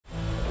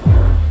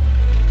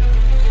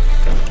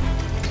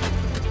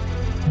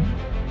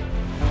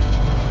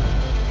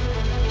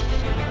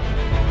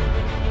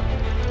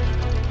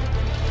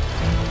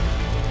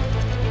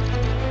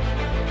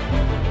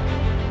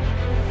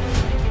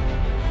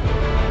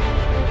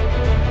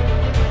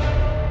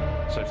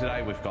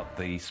we've got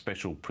the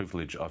special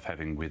privilege of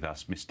having with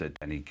us Mr.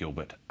 Danny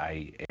Gilbert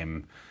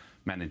AM,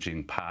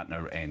 Managing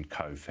Partner and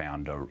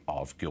Co-Founder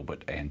of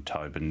Gilbert and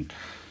Tobin.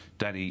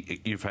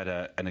 Danny, you've had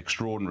an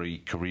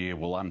extraordinary career.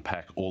 We'll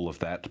unpack all of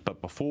that.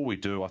 But before we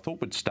do, I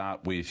thought we'd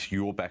start with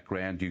your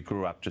background. You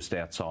grew up just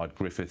outside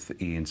Griffith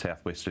in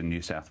southwestern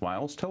New South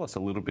Wales. Tell us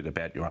a little bit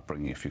about your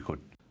upbringing, if you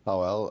could.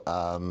 Oh, well,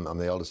 I'm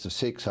the oldest of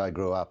six. I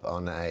grew up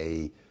on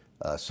a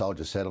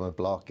soldier settlement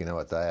block. You know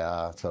what they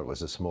are. So it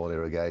was a small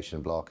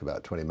irrigation block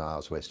about 20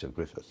 miles west of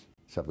Griffith.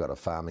 So I've got a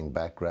farming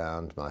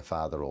background. My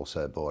father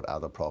also bought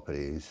other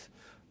properties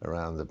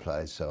around the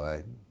place. So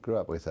I grew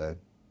up with a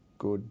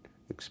good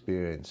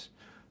experience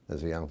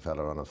as a young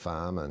fella on a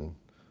farm and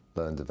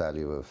learned the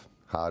value of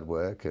hard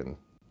work and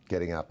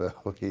getting up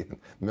early and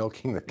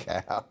milking the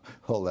cow,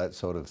 all that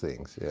sort of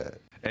things, yeah.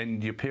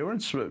 And your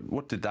parents,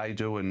 what did they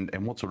do and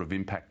what sort of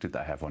impact did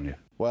they have on you?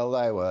 Well,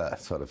 they were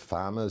sort of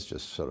farmers,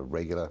 just sort of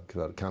regular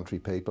country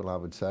people, I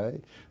would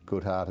say,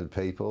 good-hearted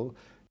people,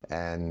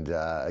 and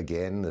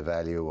again, the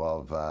value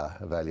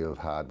of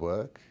hard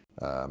work.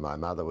 My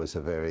mother was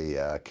a very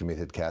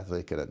committed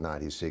Catholic, and at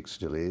 96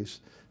 still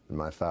is. And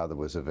my father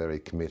was a very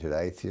committed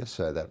atheist,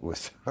 so that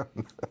was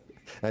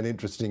an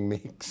interesting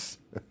mix.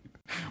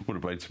 Would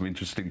have been some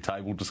interesting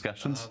table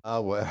discussions.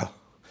 Oh, well,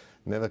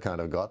 never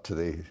kind of got to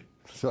the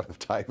sort of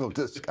table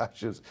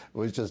discussions. It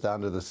was just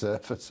under the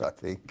surface, I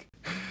think.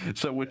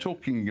 So we're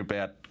talking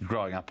about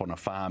growing up on a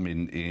farm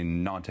in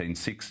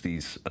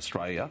 1960s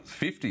Australia,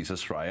 50s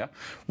Australia.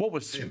 What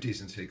was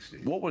 50s and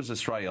 60s? What was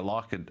Australia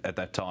like at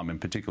that time, and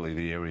particularly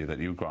the area that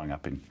you were growing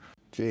up in?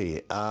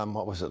 Gee,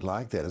 what was it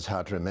like then? It's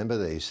hard to remember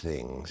these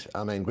things.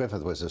 I mean,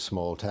 Griffith was a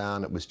small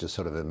town. It was just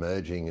sort of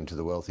emerging into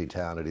the wealthy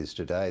town it is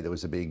today. There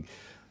was a big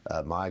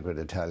migrant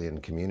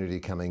Italian community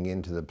coming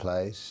into the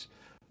place.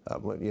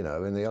 You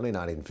know, in the early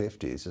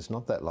 1950s, it's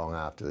not that long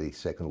after the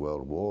Second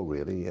World War,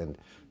 really, and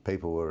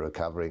people were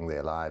recovering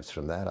their lives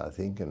from that, I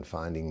think, and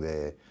finding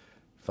their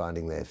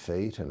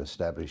feet and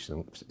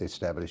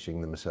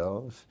establishing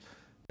themselves.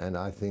 And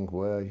I think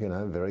were, you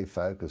know, very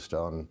focused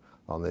on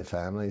their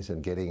families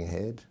and getting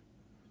ahead.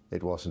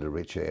 It wasn't a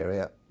rich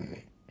area.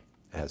 It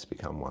has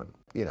become one.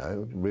 You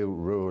know,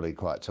 rurally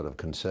quite sort of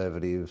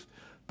conservative,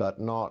 but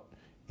not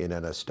in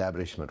an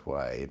establishment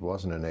way. It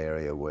wasn't an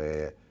area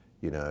where,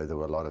 you know, there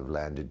were a lot of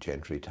landed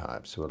gentry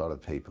types. There were a lot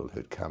of people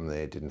who'd come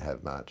there, didn't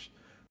have much,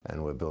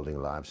 and were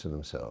building lives for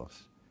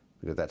themselves.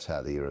 Because that's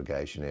how the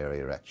irrigation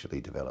area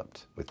actually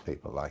developed, with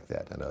people like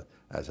that. And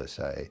as I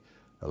say,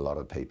 a lot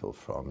of people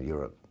from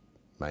Europe,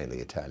 mainly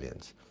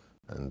Italians,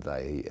 and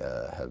they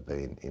have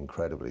been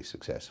incredibly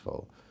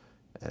successful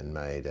and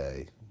made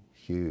a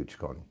huge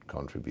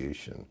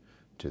contribution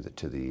to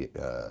the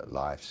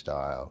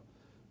lifestyle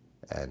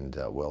and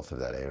wealth of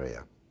that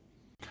area.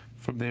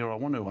 From there, I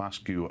want to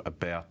ask you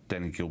about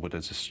Danny Gilbert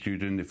as a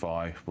student. If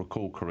I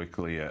recall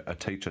correctly, a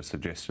teacher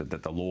suggested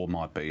that the law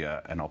might be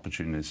an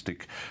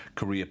opportunistic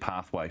career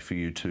pathway for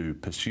you to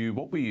pursue.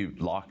 What were you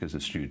like as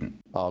a student?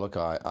 Oh, look,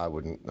 I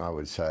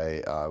would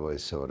say I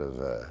was sort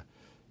of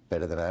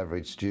better than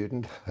average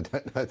student. I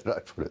don't know that I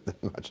put it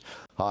that much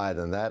higher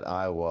than that.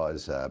 I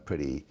was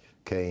pretty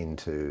keen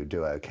to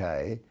do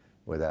okay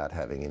without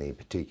having any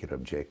particular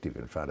objective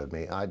in front of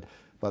me.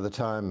 By the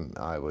time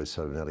I was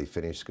sort of nearly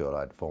finished school,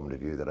 I'd formed a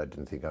view that I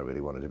didn't think I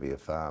really wanted to be a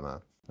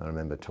farmer. I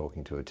remember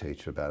talking to a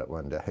teacher about it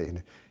one day,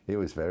 and he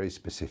was very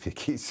specific.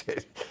 He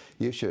said,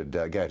 you should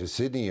go to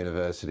Sydney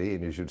University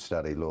and you should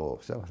study law.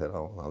 So I said,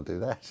 oh, I'll do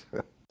that.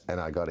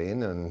 And I got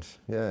in, and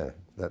yeah,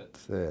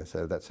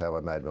 so that's how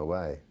I made my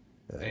way.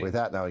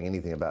 Without knowing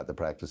anything about the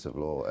practice of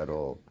law at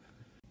all.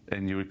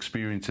 And your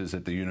experiences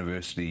at the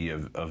University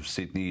of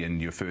Sydney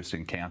and your first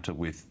encounter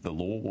with the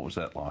law, what was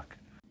that like?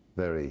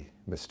 Very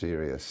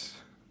mysterious.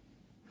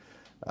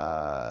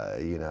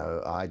 You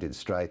know, I did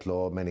straight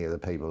law. Many of the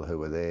people who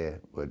were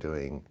there were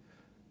doing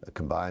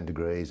combined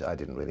degrees. I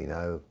didn't really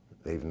know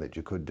even that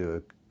you could do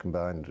a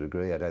combined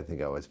degree. I don't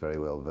think I was very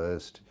well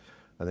versed.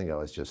 I think I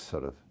was just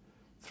sort of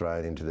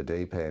thrown into the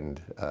deep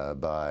end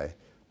by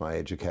my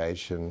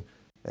education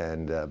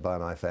and by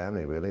my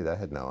family, really. They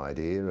had no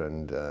idea,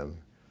 and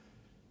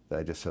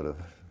they just sort of,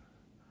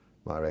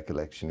 my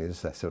recollection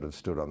is they sort of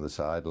stood on the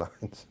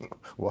sidelines and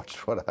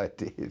watched what I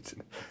did.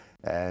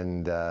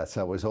 And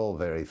so it was all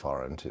very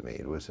foreign to me.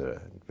 It was a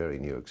very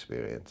new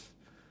experience,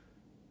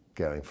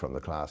 going from the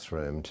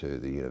classroom to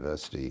the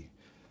university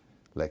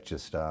lecture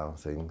style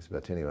things.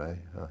 But anyway,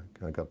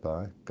 I got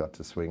by, got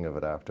the swing of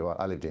it after a while.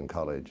 I lived in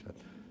college,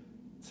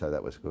 so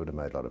that was good. I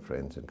made a lot of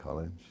friends in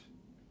college.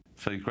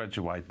 So you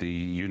graduate the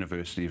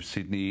University of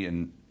Sydney,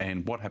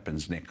 and what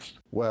happens next?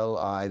 Well,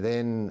 I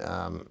then,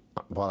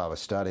 while I was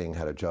studying,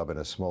 had a job in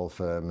a small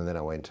firm, and then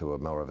I went to a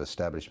more of an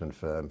establishment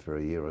firm for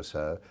a year or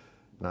so.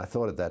 And I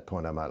thought at that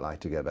point I might like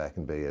to go back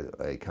and be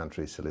a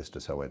country solicitor,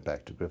 so I went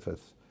back to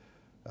Griffith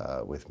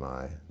with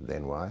my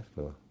then wife.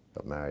 We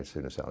got married as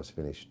soon as I was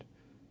finished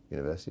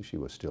university. She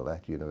was still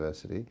at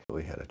university.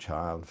 We had a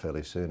child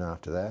fairly soon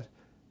after that,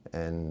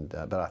 and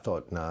but I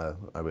thought, no,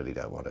 I really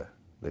don't want to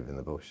live in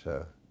the bush,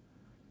 so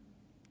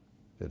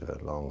bit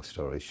of a long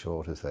story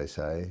short, as they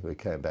say. We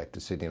came back to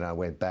Sydney and I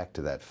went back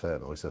to that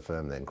firm. It was the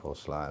firm then called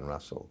Sly and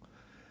Russell.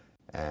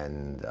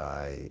 And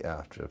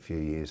after a few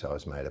years, I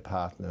was made a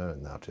partner,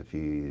 and after a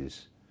few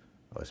years,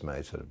 I was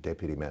made sort of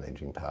deputy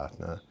managing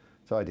partner.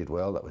 So I did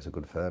well. That was a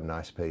good firm,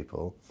 nice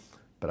people.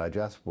 But I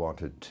just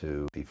wanted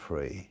to be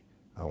free.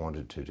 I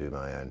wanted to do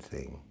my own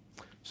thing.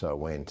 So I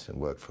went and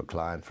worked for a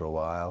client for a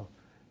while,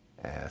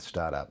 a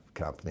start-up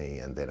company,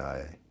 and then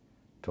I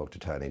talked to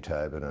Tony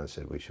Tobin and I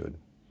said,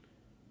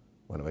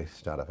 why don't we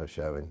start up a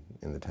show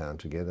in the town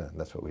together? And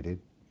that's what we did.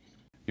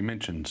 You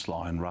mentioned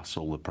Sly and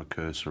Russell, the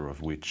precursor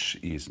of which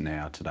is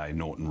now today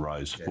Norton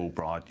Rose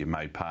Fulbright. You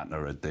made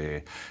partner at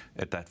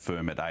that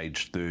firm at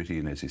age 30,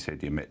 and as you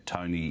said, you met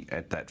Tony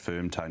at that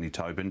firm, Tony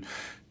Tobin.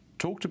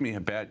 Talk to me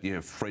about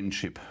your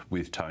friendship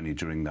with Tony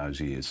during those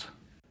years.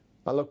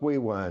 Well, look, we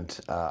weren't,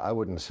 I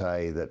wouldn't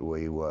say that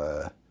we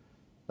were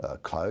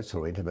close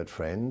or intimate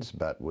friends,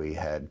 but we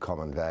had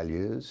common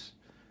values,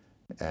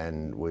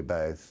 and we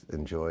both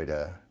enjoyed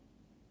a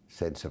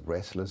sense of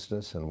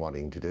restlessness and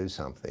wanting to do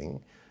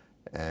something.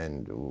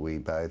 And we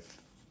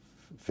both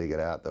figured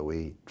out that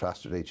we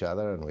trusted each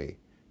other and we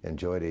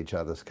enjoyed each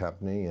other's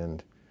company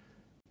and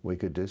we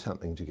could do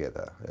something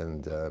together,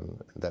 and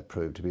that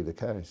proved to be the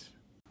case.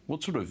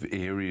 What sort of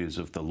areas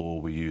of the law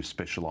were you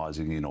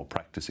specialising in or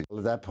practising? Well,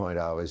 at that point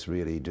I was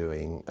really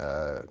doing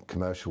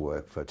commercial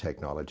work for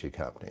technology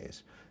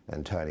companies,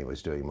 and Tony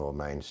was doing more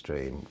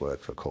mainstream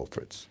work for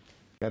corporates.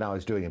 And I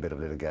was doing a bit of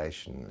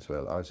litigation as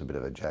well. I was a bit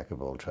of a jack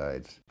of all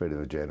trades, a bit of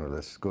a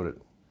generalist,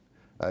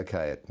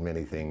 okay at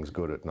many things,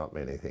 good at not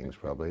many things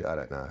probably, I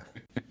don't know.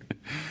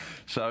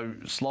 So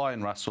Sly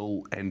and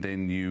Russell, and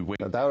then you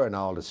went... They were an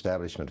old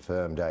establishment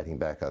firm dating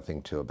back I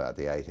think to about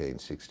the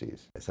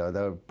 1860s. So they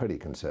were pretty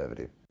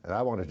conservative. And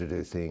I wanted to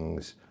do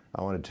things,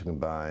 I wanted to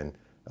combine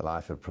a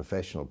life of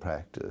professional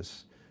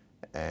practice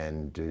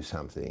and do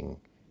something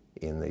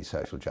in the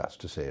social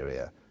justice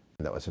area.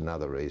 And that was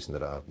another reason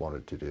that I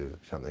wanted to do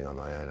something on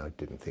my own. I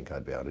didn't think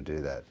I'd be able to do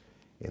that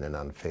in an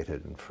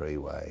unfettered and free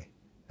way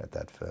at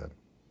that firm.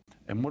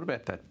 And what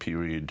about that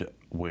period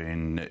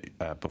when,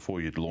 before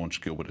you'd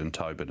launched Gilbert and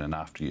Tobin and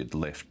after you'd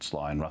left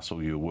Sly and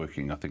Russell, you were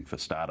working, I think, for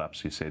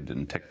startups, you said,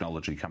 and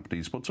technology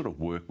companies. What sort of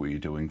work were you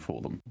doing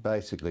for them?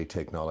 Basically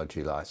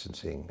technology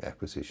licensing,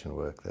 acquisition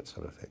work, that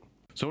sort of thing.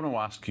 So I want to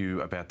ask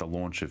you about the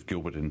launch of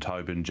Gilbert and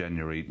Tobin,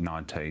 January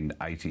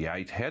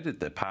 1988. How did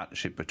the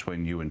partnership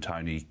between you and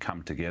Tony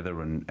come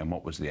together, and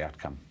what was the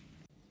outcome?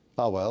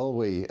 Oh,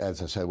 well,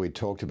 as I say, we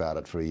talked about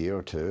it for a year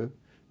or two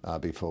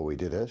before we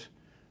did it.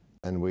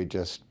 And we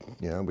just,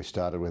 we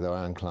started with our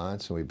own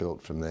clients and we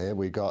built from there.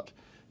 We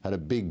had a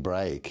big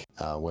break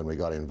when we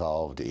got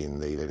involved in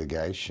the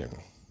litigation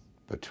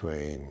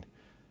between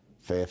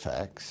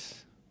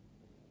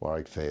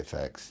Warwick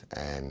Fairfax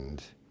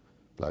and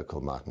local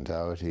Martin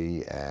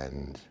Doherty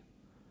and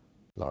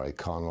Laurie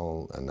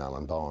Connell and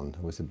Alan Bond.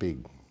 It was a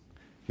big,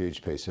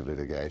 huge piece of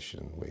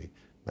litigation. We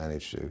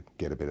managed to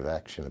get a bit of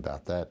action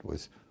about that. It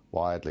was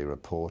widely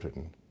reported,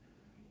 and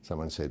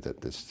someone said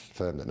that this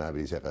firm that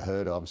nobody's ever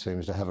heard of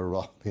seems to have a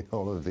role in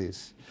all of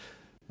this.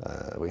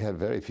 We had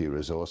very few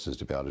resources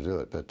to be able to do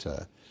it, but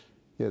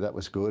yeah, that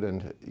was good.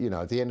 And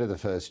at the end of the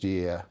first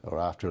year, or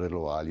after a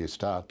little while, you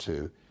start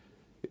to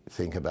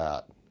think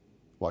about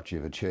what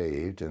you've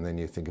achieved, and then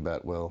you think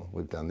about, well,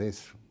 we've done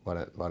this, why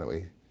don't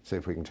we see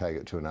if we can take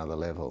it to another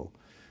level?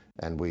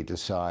 And we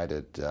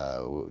decided,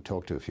 we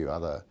talked to a few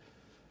other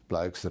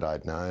blokes that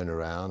I'd known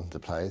around the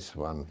place,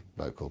 one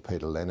bloke called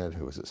Peter Leonard,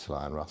 who was at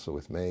Sly and Russell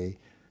with me,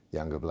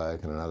 younger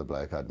bloke, and another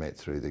bloke I'd met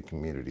through the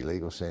Community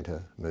Legal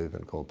Centre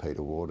movement called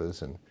Peter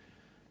Waters, and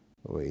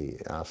we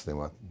asked them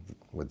what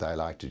would they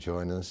like to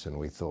join us, and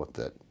we thought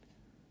that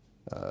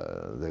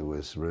there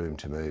was room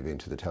to move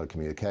into the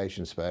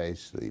telecommunication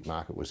space. The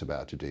market was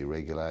about to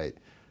deregulate,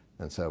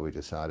 and so we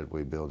decided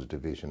we'd build a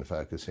division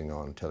focusing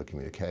on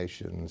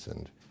telecommunications,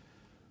 and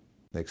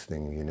next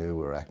thing you knew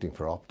we were acting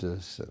for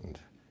Optus, and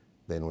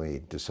then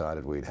we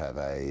decided we'd have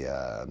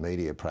a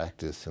media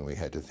practice, and we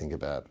had to think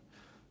about,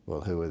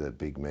 well, who are the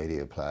big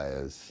media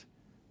players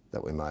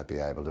that we might be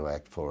able to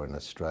act for in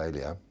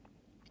Australia.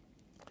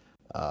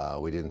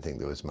 We didn't think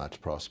there was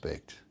much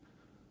prospect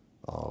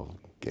of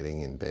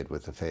getting in bed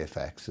with the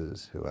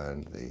Fairfaxes, who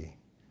owned the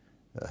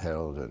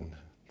Herald and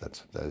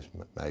those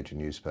major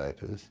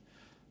newspapers,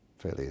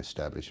 fairly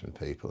establishment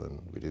people,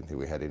 and we didn't think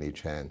we had any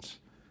chance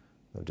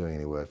of doing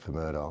any work for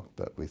Murdoch,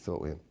 but we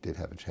thought we did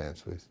have a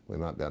chance we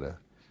might be able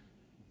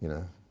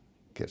to,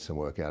 get some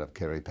work out of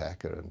Kerry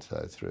Packer. And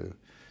so through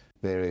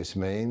various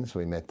means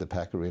we met the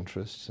Packer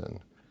interests, and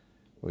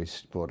we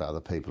brought other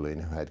people in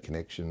who had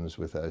connections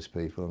with those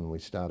people, and we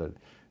started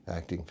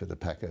acting for the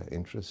Packer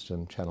interests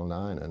and Channel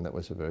 9, and that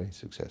was a very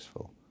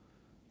successful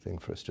thing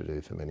for us to do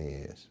for many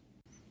years.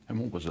 And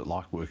what was it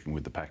like working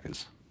with the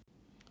Packers?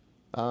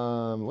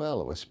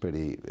 Well,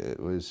 it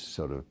was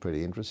sort of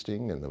pretty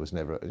interesting, and there was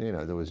never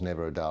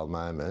a dull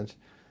moment.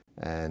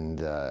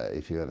 And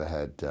if you ever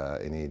had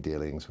any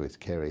dealings with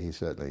Kerry, he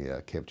certainly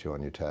kept you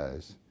on your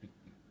toes.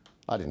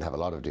 I didn't have a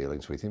lot of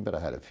dealings with him, but I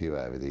had a few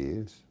over the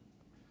years.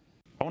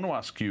 I want to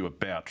ask you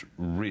about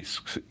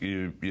risks.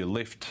 You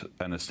left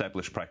an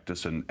established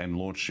practice and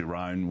launched your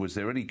own. Was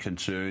there any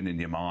concern in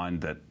your mind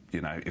that,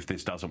 you know, if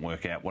this doesn't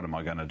work out, what am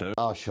I going to do?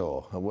 Oh,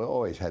 sure. We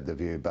always had the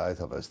view,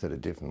 both of us, that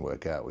it didn't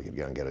work out, we could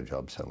go and get a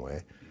job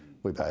somewhere.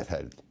 We both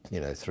had,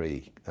 you know, I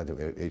think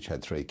we each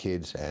had 3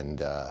 kids,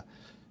 and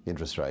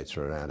interest rates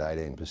were around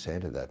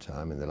 18% at that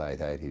time, in the late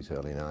 80s,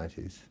 early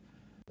 90s.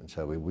 And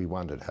so we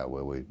wondered how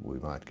well we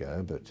might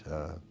go, but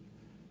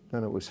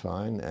no, it was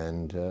fine,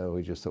 and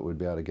we just thought we'd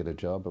be able to get a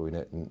job, but we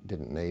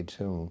didn't need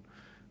to. And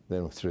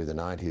then through the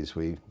 90s,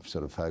 we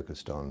sort of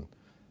focused on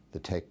the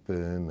tech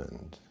boom,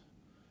 and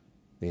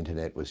the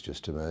internet was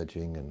just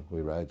emerging, and we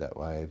rode that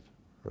wave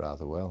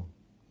rather well.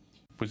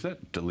 Was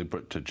that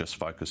deliberate to just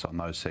focus on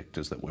those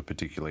sectors that were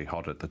particularly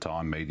hot at the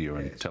time, media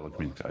and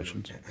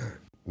telecommunications?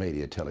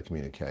 Media,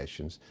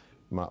 telecommunications,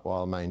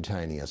 while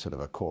maintaining a sort of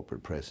a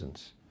corporate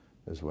presence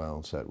as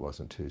well, so it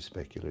wasn't too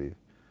speculative.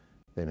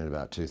 Then in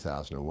about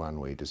 2001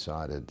 we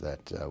decided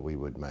that we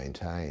would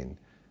maintain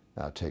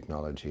our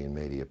technology and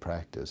media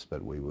practice,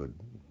 but we would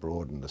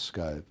broaden the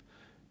scope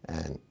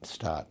and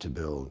start to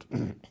build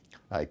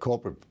a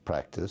corporate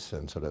practice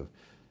and sort of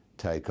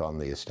take on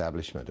the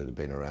establishment that had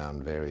been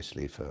around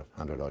variously for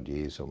 100 odd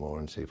years or more,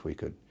 and see if we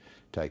could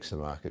take some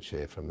market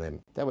share from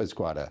them. That was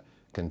quite a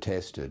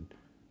contested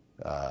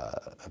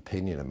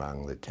opinion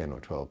among the 10 or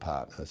 12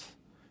 partners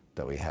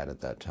that we had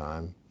at that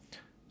time.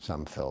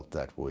 Some felt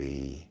that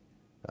we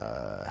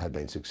had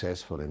been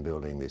successful in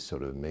building this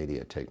sort of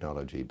media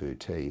technology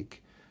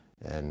boutique,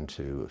 and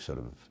to sort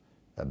of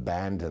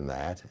abandon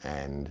that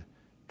and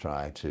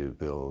try to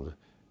build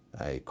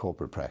a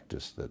corporate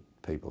practice that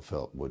people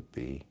felt would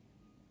be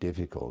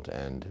difficult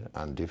and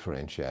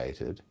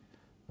undifferentiated,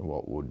 and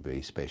what would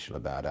be special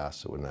about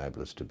us that would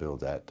enable us to build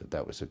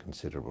that was a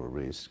considerable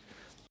risk.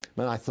 I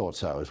mean, I thought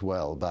so as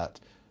well, but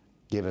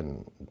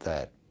given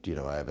that, you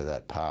know, over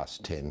that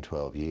past 10,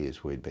 12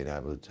 years we'd been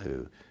able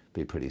to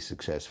be pretty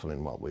successful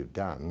in what we've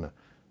done,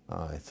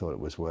 I thought it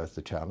was worth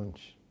the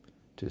challenge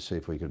to see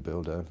if we could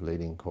build a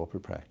leading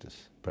corporate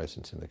practice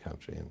presence in the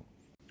country. And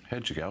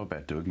how'd you go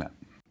about doing that?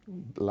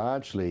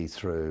 Largely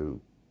through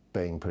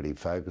being pretty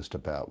focused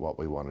about what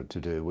we wanted to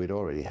do. We'd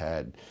already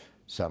had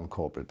some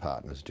corporate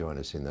partners join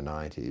us in the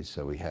 90s,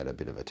 so we had a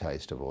bit of a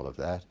taste of all of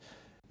that.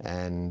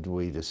 And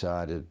we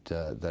decided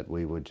that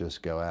we would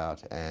just go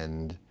out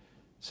and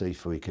see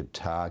if we could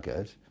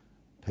target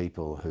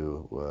people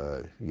who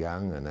were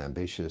young and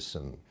ambitious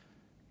and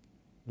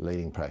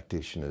leading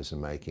practitioners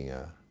and making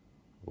a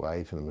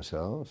way for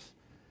themselves,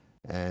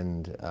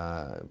 and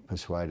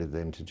persuaded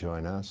them to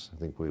join us. I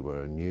think we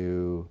were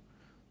new,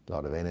 a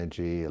lot of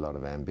energy, a lot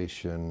of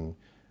ambition,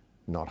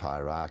 not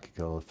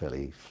hierarchical,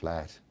 fairly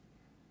flat,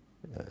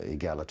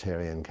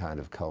 egalitarian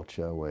kind of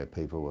culture where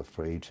people were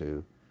free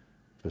to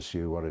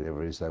pursue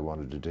whatever it is they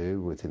wanted to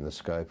do within the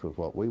scope of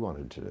what we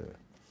wanted to do.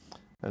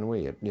 And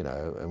we, you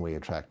know, and we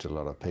attracted a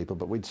lot of people,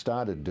 but we'd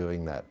started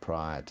doing that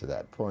prior to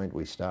that point.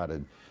 We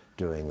started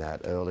doing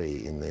that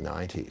early in the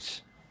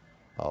 90s,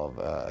 of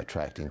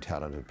attracting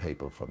talented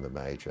people from the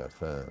major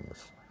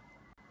firms.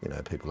 You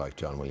know, people like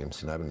John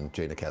Williamson and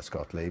Gina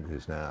Cascott-Lieb,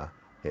 who's now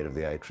head of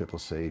the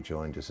ACCC,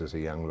 joined us as a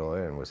young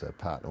lawyer and was a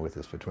partner with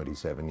us for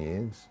 27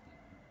 years.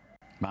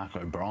 Mark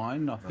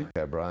O'Brien, I think.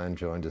 Mark O'Brien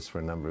joined us for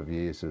a number of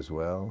years as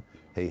well.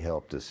 He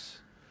helped us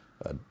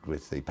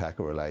with the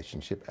Packer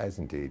relationship, as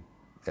indeed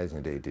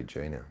did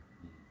Gina.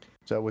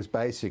 So it was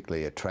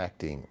basically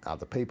attracting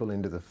other people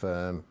into the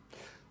firm,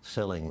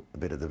 selling a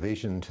bit of the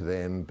vision to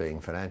them, being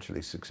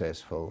financially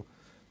successful,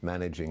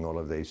 managing all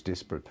of these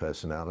disparate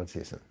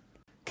personalities and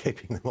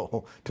keeping them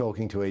all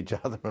talking to each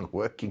other and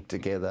working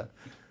together.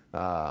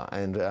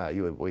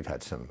 We've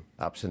had some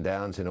ups and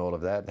downs in all of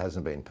that. It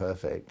hasn't been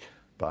perfect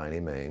by any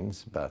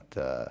means, but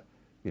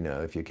you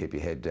know, if you keep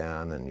your head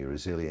down and you're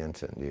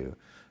resilient and you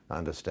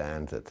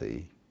understand that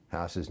the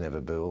house is never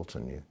built,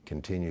 and you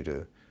continue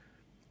to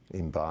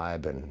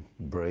imbibe and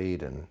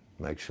breed and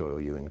make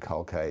sure you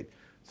inculcate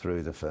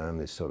through the firm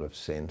this sort of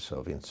sense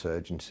of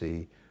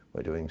insurgency.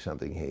 We're doing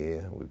something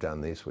here, we've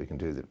done this, we can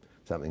do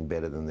something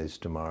better than this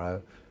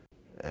tomorrow,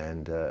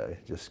 and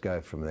just go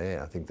from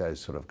there. I think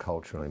those sort of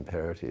cultural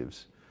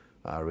imperatives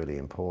are really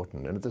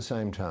important. And at the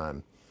same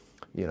time,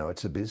 you know,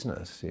 it's a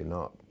business.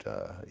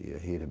 You're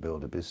here to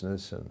build a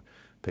business, and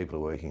people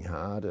are working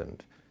hard,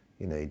 and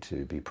you need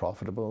to be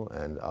profitable.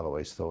 And I've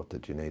always thought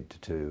that you need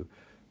to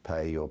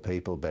pay your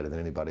people better than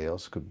anybody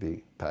else could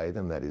pay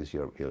them. That is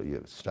your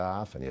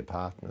staff and your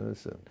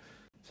partners. And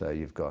so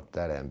you've got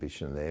that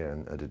ambition there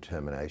and a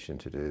determination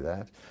to do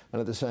that.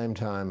 And at the same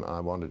time, I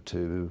wanted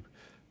to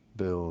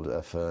build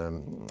a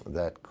firm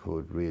that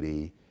could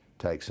really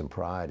take some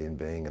pride in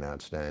being an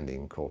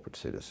outstanding corporate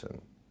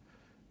citizen.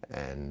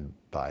 And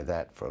by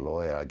that, for a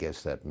lawyer, I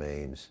guess that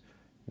means,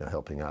 you know,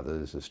 helping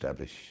others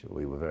establish.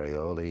 We were very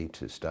early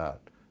to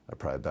start a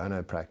pro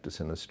bono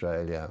practice in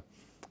Australia,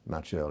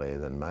 much earlier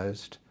than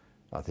most.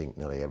 I think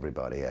nearly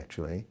everybody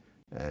actually.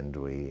 And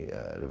we,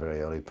 at a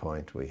very early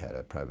point, we had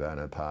a pro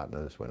bono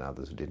partners when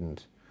others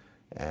didn't.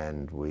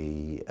 And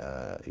we,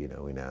 you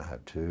know, we now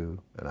have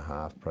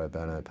 2.5 pro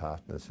bono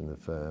partners in the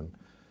firm.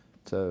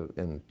 So,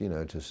 and you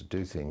know, to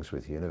do things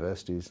with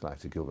universities like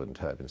the Gilbert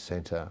Tobin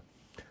Centre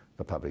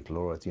for Public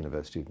Law at the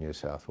University of New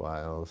South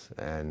Wales,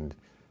 and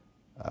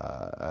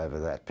over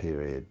that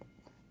period,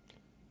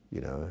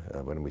 you know,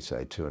 when we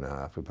say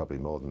 2.5, we're probably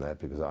more than that,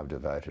 because I've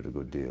devoted a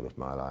good deal of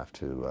my life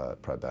to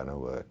pro bono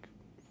work.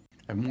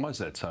 And why is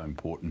that so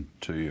important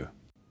to you?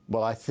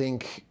 Well, I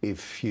think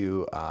if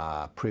you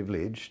are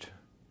privileged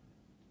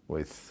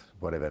with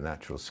whatever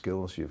natural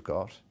skills you've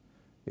got,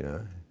 you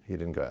know, you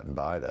didn't go out and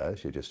buy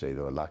those, you just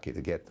either were lucky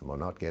to get them or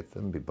not get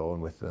them, be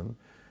born with them.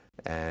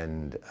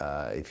 And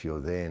if you're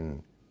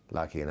then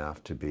lucky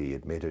enough to be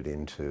admitted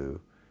into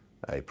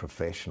a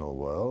professional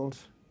world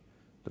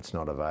that's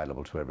not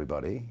available to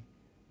everybody,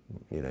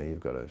 you know, you've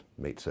got to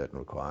meet certain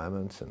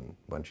requirements, and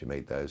once you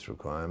meet those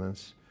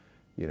requirements,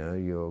 you know,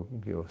 you're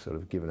sort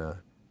of given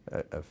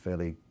a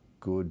fairly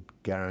good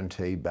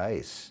guarantee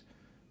base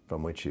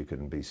from which you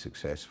can be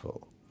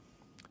successful.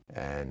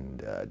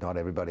 And not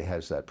everybody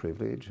has that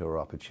privilege or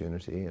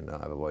opportunity, and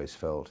I've always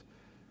felt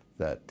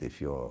that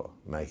if you're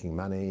making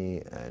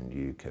money and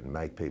you can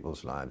make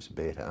people's lives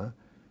better,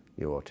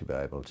 you ought to be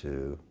able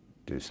to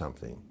do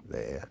something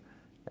there.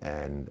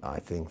 And I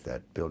think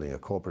that building a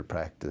corporate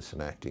practice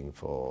and acting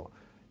for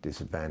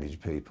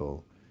disadvantaged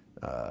people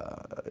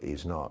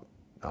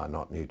are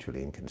not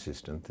mutually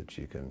inconsistent, that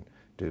you can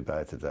do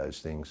both of those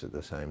things at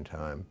the same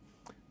time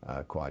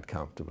quite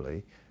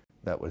comfortably.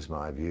 That was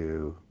my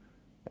view,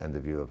 and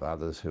the view of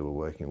others who were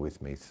working with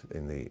me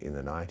in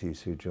the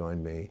 90s who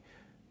joined me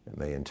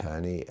and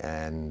Tony.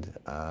 And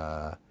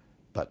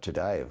but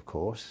today, of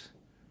course,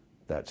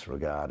 that's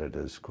regarded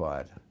as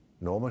quite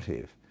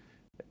normative.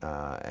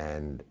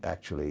 And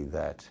actually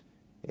that,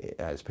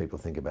 as people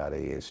think about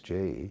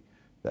ESG,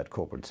 that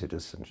corporate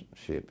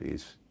citizenship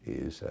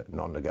is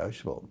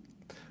non-negotiable,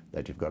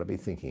 that you've got to be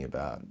thinking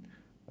about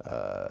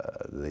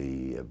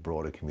the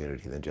broader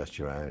community than just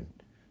your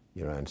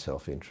own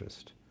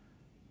self-interest.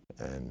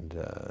 And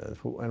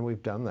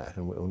we've done that,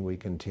 and we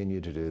continue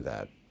to do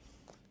that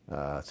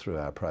through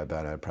our pro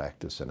bono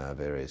practice and our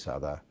various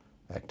other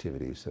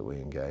activities that we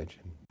engage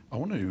in. I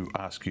want to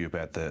ask you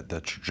about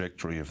the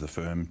trajectory of the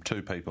firm.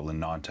 2 people in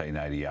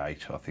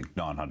 1988, I think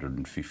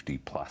 950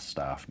 plus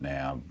staff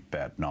now,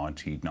 about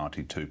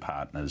 92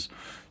 partners.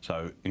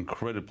 So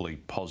incredibly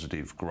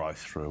positive growth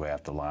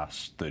throughout the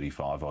last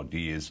 35 odd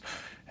years.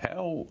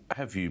 How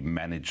have you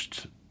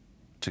managed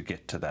to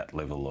get to that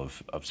level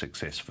of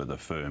success for the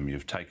firm?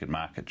 You've taken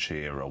market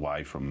share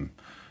away from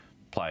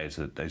players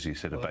that, as you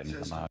said, have been in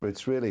the market.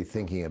 It's really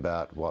thinking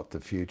about what the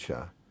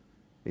future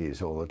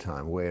is all the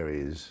time. Where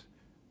is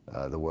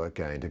the work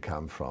going to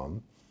come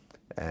from?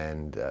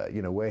 And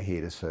you know, we're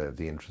here to serve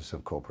the interests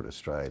of corporate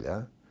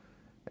Australia,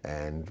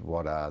 and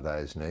what are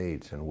those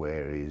needs, and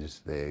where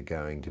is there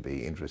going to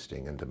be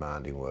interesting and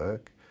demanding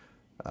work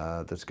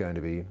that's going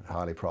to be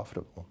highly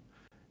profitable.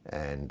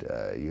 And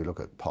you look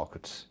at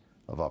pockets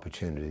of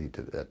opportunity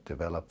that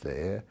develop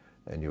there,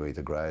 and you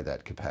either grow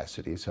that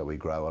capacity, so we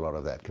grow a lot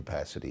of that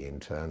capacity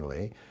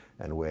internally,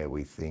 and where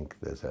we think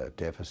there's a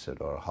deficit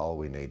or a hole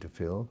we need to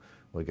fill,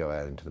 we go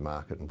out into the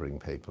market and bring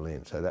people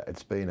in. So that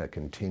it's been a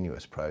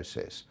continuous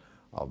process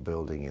of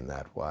building in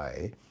that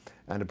way,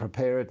 and a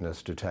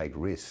preparedness to take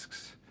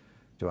risks,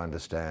 to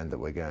understand that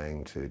we're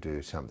going to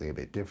do something a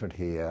bit different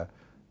here.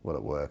 Will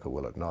it work or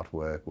will it not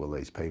work? Will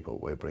these people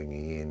we're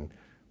bringing in,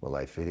 will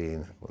they fit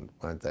in?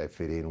 Won't they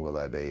fit in? Will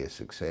they be a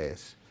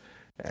success?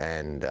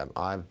 And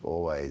I've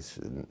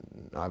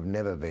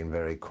never been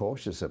very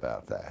cautious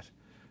about that.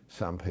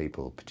 Some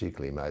people,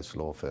 particularly most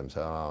law firms,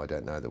 oh, I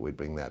don't know that we'd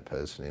bring that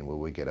person in. Will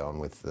we get on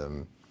with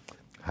them?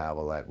 How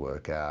will that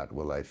work out?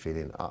 Will they fit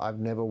in? I've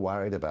never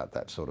worried about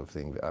that sort of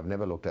thing. I've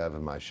never looked over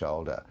my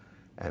shoulder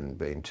and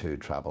been too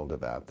troubled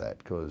about that,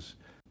 because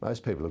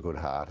most people are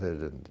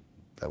good-hearted and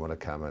they want to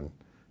come and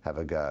have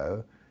a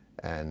go.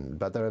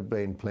 But there have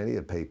been plenty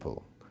of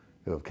people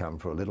who have come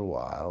for a little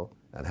while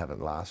and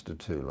haven't lasted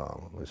too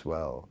long as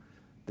well.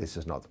 This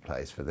is not the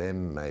place for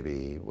them.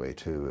 Maybe we're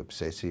too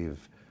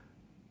obsessive.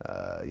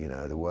 You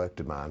know, the work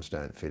demands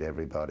don't fit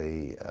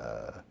everybody.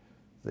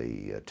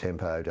 The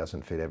tempo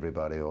doesn't fit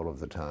everybody all of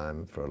the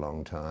time for a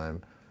long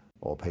time.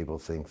 Or people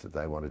think that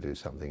they want to do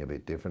something a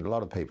bit different. A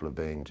lot of people have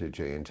been to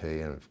G&T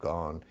and have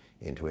gone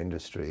into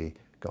industry,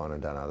 gone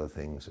and done other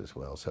things as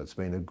well. So it's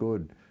been a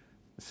good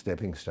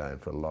stepping stone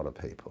for a lot of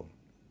people.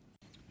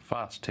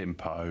 Fast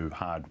tempo,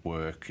 hard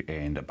work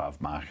and above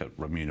market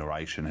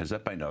remuneration, has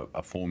that been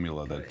a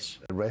formula that's...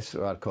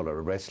 I'd call it a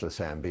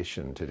restless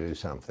ambition to do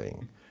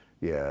something.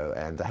 Yeah,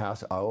 and the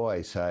house, I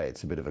always say,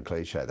 it's a bit of a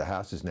cliche, the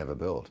house is never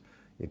built.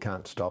 You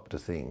can't stop to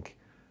think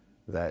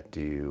that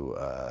you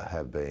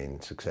have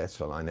been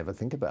successful. I never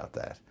think about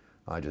that.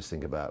 I just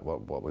think about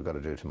what we've got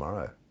to do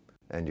tomorrow.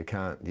 And you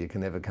can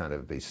never kind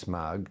of be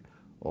smug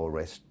or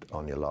rest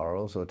on your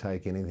laurels or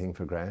take anything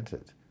for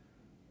granted.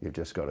 You've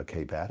just got to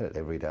keep at it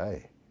every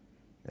day.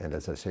 And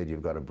as I said,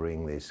 you've got to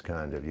bring this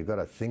kind of, you've got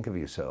to think of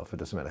yourself, it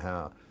doesn't matter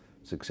how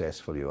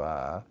successful you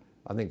are.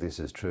 I think this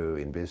is true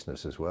in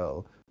business as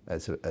well.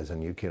 As a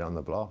new kid on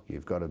the block,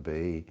 you've got to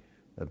be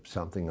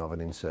something of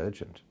an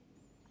insurgent.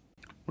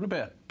 What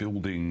about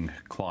building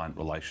client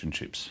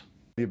relationships?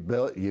 You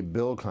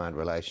build client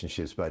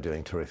relationships by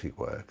doing terrific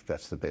work.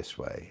 That's the best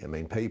way. I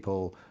mean,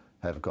 people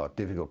have got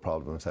difficult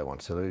problems. They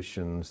want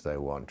solutions. They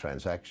want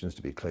transactions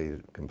to be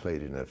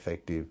completed in an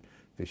effective,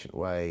 efficient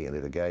way in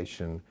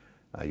litigation.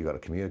 You've got to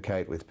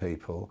communicate with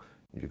people.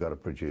 You've got to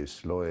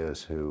produce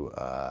lawyers who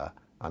are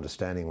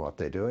understanding what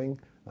they're doing,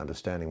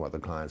 understanding what the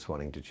client's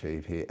wanting to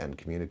achieve here, and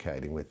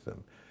communicating with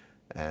them.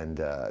 And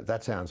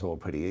that sounds all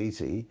pretty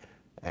easy,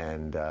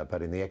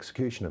 but in the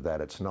execution of that,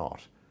 it's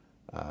not.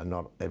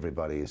 Not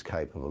everybody is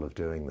capable of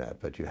doing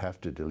that, but you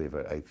have to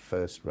deliver a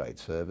first-rate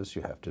service.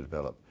 You have to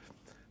develop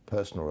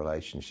personal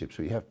relationships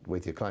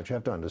with your clients. You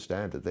have to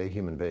understand that they're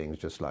human beings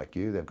just like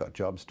you. They've got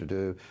jobs to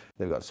do.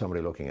 They've got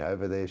somebody looking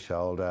over their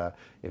shoulder.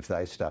 If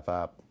they stuff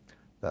up,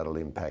 that'll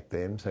impact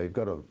them. So you've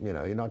got to,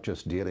 you're not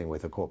just dealing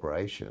with a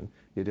corporation.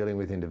 You're dealing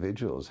with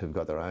individuals who've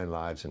got their own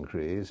lives and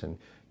careers, and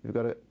you've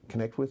got to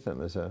connect with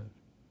them as a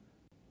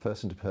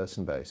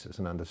person-to-person basis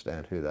and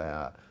understand who they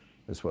are,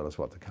 as well as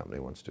what the company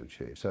wants to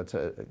achieve. So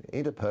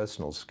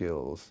interpersonal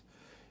skills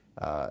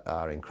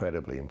are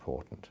incredibly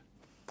important.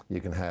 You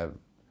can have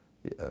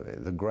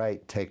the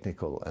great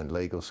technical and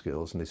legal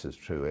skills, and this is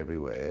true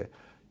everywhere,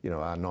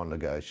 are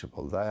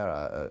non-negotiable. They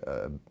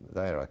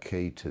are a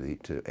key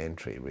to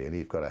entry, really.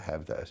 You've got to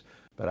have those.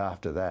 But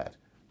after that,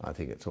 I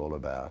think it's all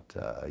about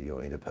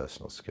your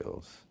interpersonal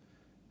skills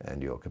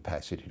and your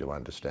capacity to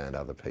understand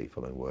other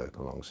people and work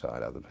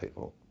alongside other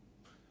people.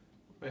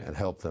 And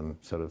help them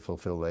sort of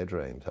fulfil their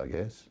dreams, I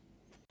guess.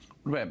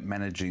 What about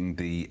managing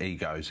the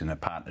egos in a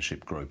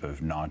partnership group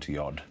of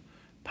 90-odd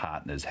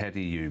partners? How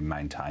do you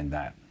maintain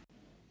that?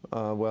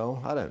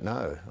 Well, I don't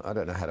know. I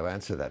don't know how to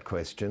answer that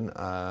question.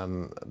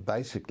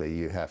 Basically,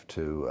 you have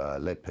to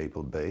let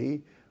people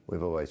be.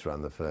 We've always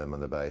run the firm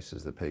on the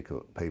basis that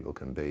people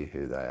can be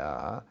who they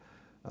are.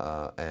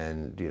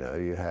 And,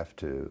 you have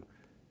to,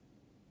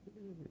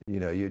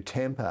 you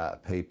temper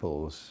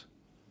people's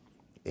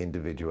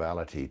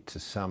individuality to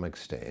some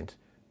extent,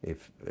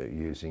 if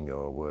using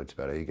your words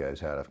about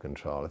egos out of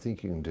control. I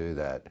think you can do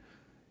that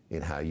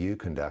in how you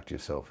conduct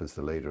yourself as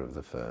the leader of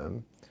the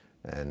firm,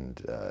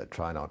 and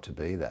try not to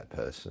be that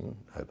person.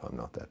 Hope I'm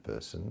not that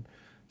person.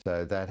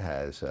 So that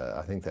has,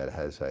 I think that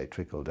has a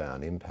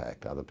trickle-down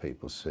impact. Other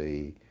people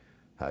see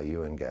how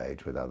you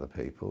engage with other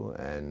people,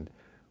 and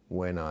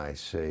when I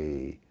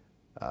see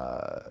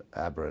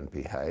aberrant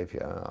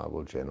behaviour, I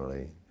will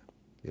generally,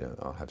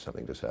 I'll have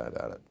something to say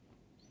about it.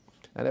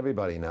 And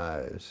everybody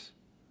knows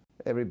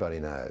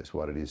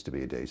what it is to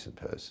be a decent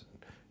person.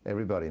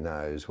 Everybody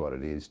knows what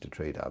it is to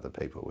treat other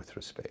people with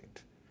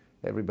respect.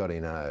 Everybody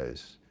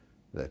knows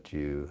that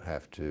you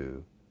have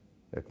to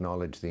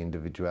acknowledge the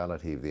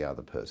individuality of the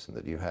other person,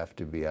 that you have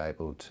to be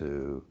able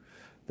to,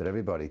 that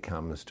everybody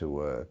comes to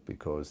work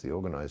because the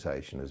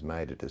organisation has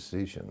made a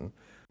decision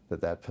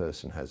that that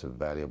person has a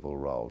valuable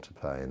role to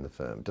play in the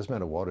firm. It doesn't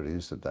matter what it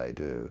is that they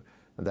do,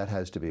 and that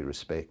has to be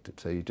respected.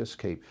 So you just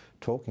keep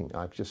talking,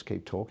 I just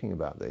keep talking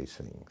about these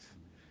things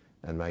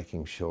and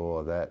making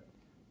sure that,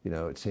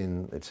 it's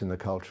in the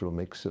cultural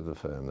mix of the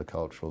firm, the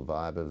cultural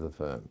vibe of the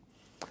firm.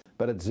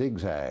 But it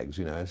zigzags,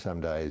 some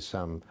days,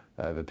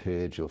 over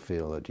periods you'll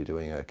feel that you're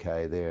doing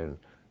okay there, and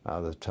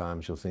other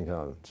times you'll think,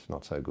 oh, it's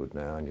not so good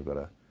now, and you've got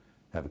to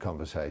have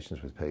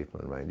conversations with people.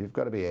 And you've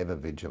got to be ever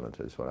vigilant,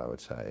 is what I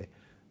would say,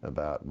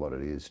 about what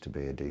it is to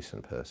be a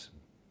decent person.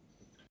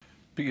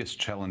 Biggest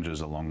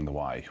challenges along the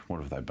way,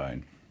 what have they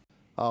been?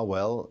 Oh,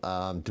 well,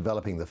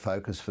 developing the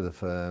focus for the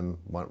firm,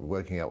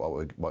 working out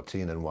what's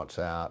in and what's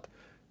out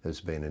has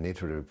been an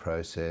iterative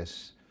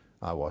process.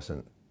 I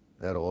wasn't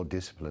at all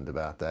disciplined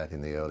about that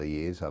in the early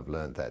years. I've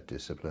learned that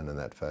discipline and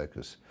that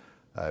focus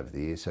over the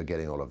years, so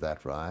getting all of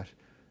that right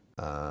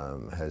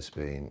has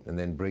been, and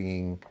then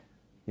bringing,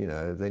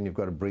 then you've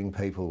got to bring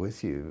people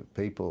with you.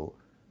 People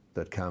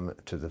that come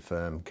to the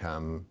firm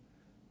come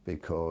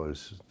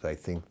because they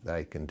think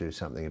they can do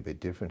something a bit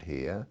different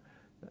here,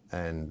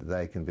 and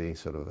they can be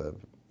sort of a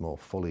more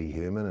fully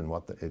human in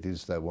what it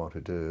is they want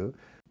to do.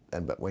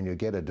 But when you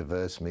get a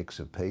diverse mix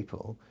of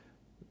people,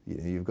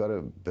 you've got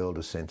to build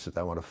a sense that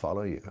they want to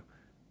follow you,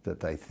 that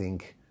they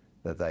think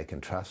that they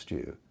can trust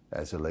you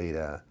as a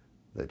leader,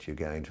 that you're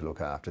going to look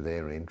after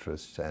their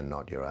interests and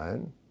not your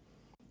own,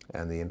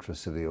 and the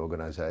interests of the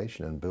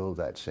organisation, and build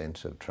that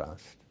sense of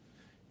trust,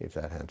 if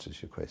that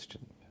answers your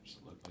question.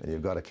 Absolutely. And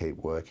you've got to keep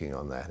working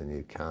on that, and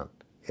you can't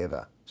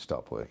ever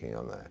stop working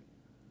on that.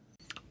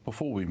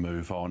 Before we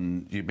move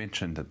on, you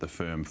mentioned that the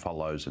firm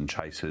follows and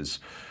chases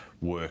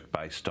work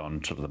based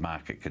on sort of the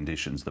market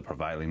conditions, the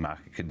prevailing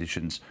market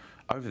conditions.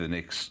 Over the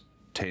next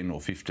 10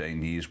 or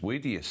 15 years, where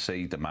do you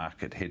see the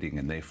market heading,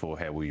 and therefore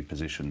how will you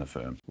position the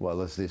firm? Well,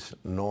 there's this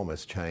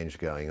enormous change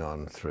going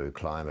on through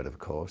climate, of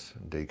course,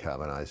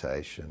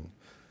 decarbonisation.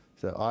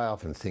 So I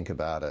often think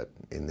about it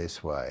in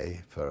this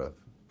way for a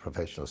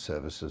professional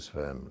services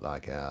firm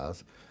like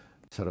ours.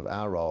 Sort of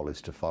our role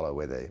is to follow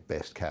where the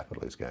best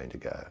capital is going to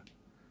go.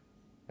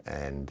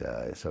 And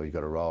so you've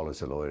got a role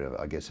as a lawyer,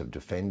 I guess, of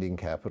defending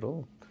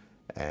capital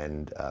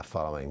and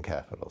following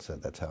capital. So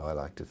that's how I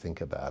like to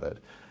think about it.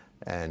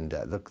 And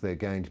look, there are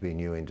going to be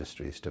new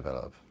industries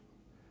develop.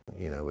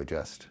 You know, we're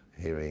just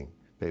hearing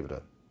people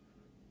are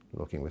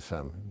looking with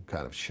some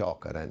kind of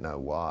shock, I don't know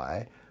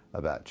why,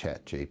 about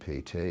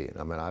ChatGPT.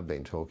 I mean, I've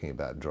been talking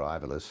about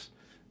driverless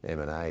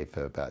M&A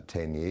for about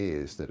 10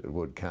 years, that it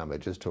would come.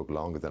 It just took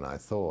longer than I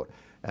thought,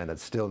 and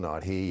it's still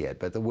not here yet,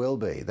 but there will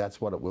be.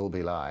 That's what it will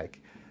be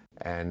like,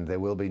 and there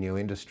will be new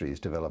industries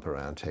develop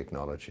around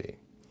technology.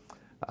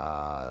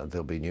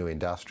 There'll be new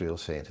industrial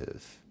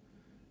centres,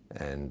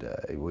 and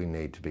we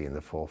need to be in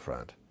the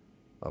forefront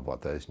of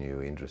what those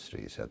new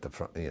industries at the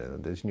front, you know,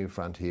 those new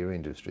frontier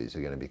industries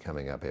are going to be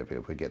coming up everywhere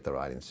if we get the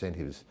right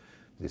incentives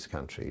in this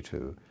country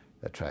to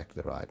attract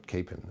the right,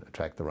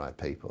 attract the right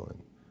people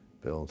and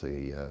build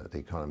the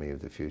economy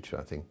of the future.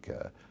 I think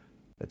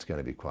it's going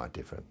to be quite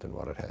different than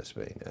what it has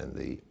been, and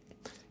the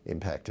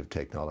impact of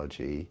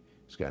technology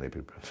is going to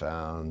be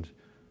profound.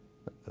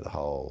 The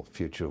whole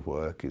future of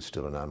work is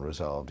still an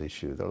unresolved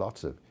issue. There are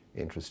lots of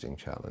interesting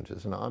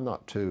challenges, and I'm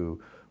not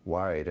too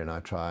worried, and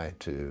I try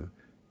to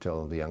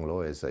tell the young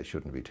lawyers they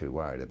shouldn't be too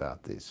worried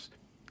about this.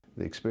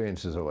 The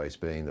experience has always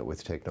been that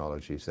with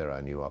technologies there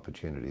are new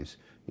opportunities.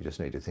 You just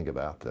need to think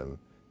about them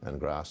and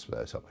grasp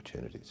those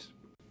opportunities.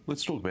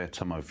 Let's talk about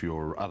some of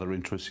your other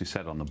interests. You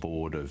sat on the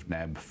board of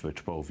NAB for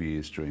 12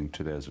 years during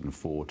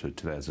 2004 to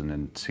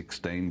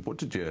 2016. What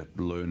did you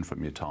learn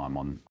from your time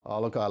on? Oh,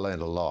 look, I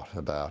learned a lot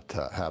about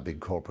how big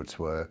corporates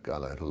work. I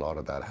learned a lot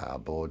about how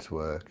boards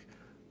work.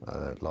 I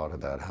learned a lot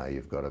about how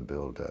you've got to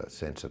build a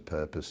sense of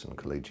purpose and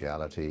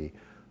collegiality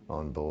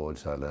on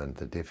boards. I learned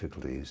the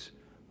difficulties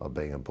of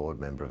being a board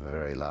member of a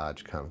very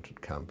large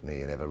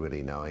company and never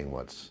really knowing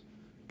what's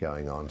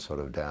going on sort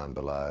of down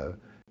below.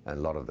 And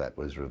a lot of that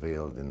was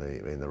revealed in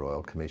the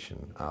Royal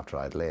Commission after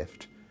I'd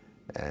left.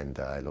 And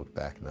I looked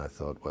back and I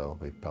thought, well,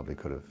 we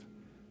could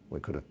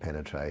have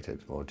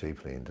penetrated more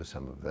deeply into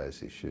some of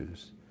those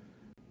issues.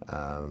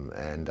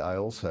 And I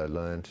also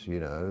learned, you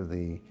know,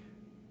 the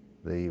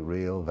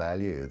real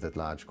value that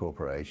large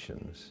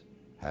corporations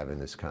have in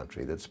this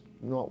country that's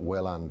not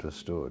well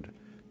understood.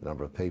 The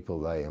number of people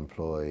they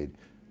employed,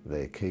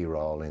 their key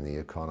role in the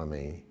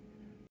economy,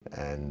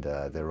 and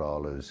their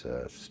role as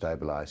a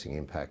stabilising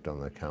impact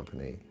on the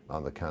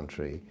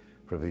country,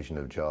 provision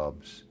of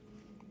jobs,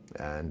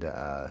 and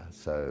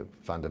so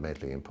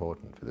fundamentally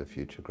important for the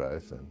future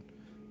growth and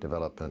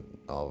development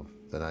of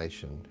the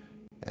nation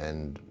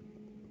and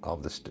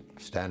of the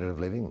standard of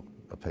living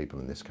of people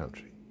in this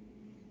country.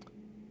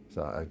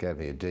 So it gave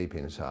me a deep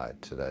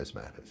insight to those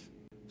matters.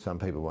 Some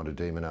people want to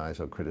demonise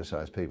or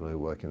criticise people who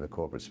work in the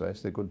corporate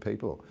space. They're good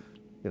people.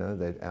 You know,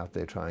 they're out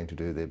there trying to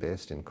do their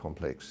best in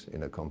complex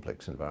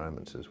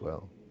environments as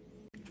well.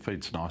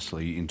 Feeds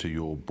nicely into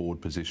your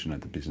board position at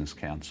the Business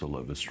Council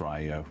of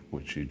Australia,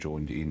 which you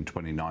joined in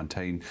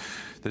 2019.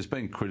 There's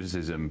been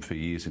criticism for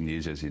years and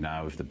years, as you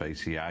know, of the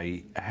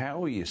BCA.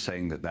 How are you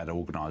seeing that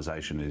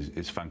organisation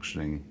is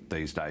functioning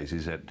these days?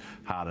 Is it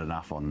hard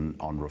enough on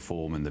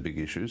reform and the big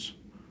issues?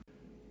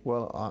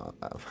 Well,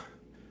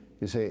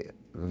 you see,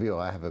 the view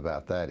I have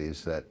about that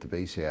is that the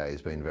BCA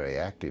has been very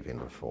active in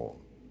reform,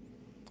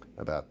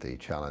 about the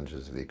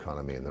challenges of the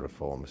economy and the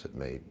reforms it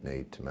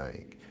need to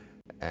make.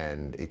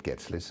 And it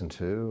gets listened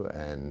to,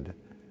 and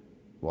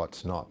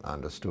what's not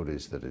understood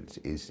is that it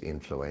is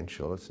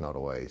influential. It's not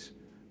always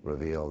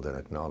revealed and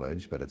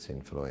acknowledged, but it's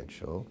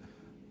influential.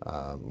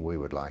 We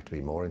would like to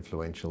be more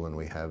influential than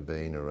we have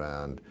been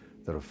around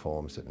the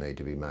reforms that need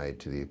to be made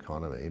to the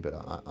economy, but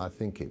I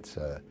think it's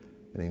an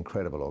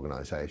incredible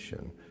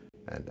organisation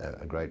and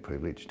a great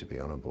privilege to be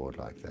on a board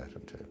like that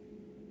and to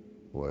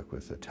work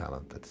with the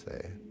talent that's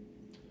there.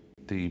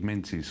 The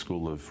Menzies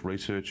School of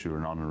Research, you're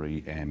an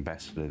honorary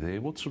ambassador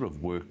there. What sort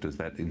of work does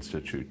that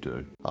institute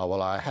do? Oh,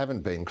 well, I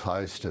haven't been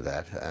close to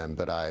that,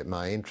 but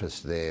my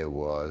interest there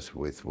was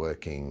with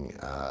working,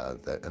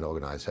 an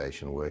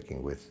organisation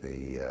working with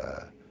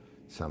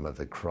some of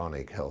the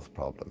chronic health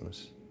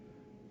problems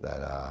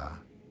that are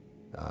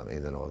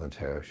in the Northern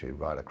Territory,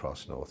 right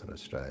across Northern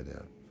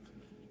Australia.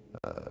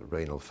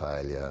 Renal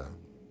failure,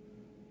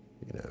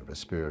 you know,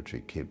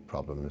 respiratory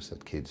problems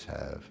that kids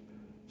have.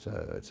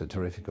 So it's a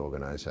terrific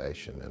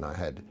organisation, and I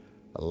had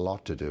a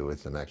lot to do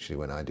with them actually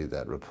when I did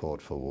that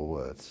report for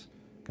Woolworths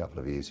a couple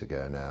of years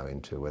ago now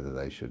into whether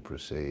they should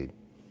proceed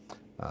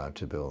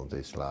to build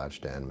this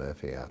large Dan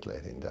Murphy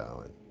outlet in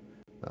Darwin.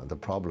 The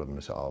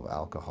problems of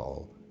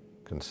alcohol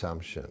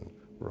consumption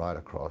right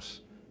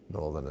across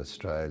Northern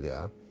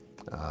Australia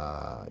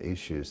are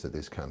issues that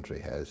this country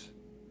has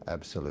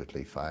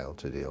absolutely failed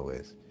to deal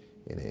with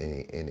in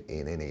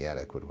any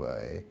adequate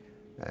way,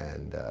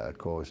 and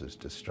causes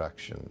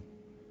destruction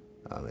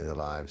in the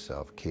lives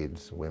of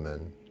kids,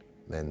 women,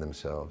 men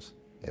themselves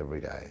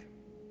every day.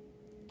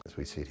 As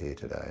we sit here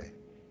today,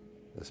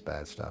 there's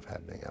bad stuff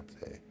happening up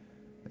there,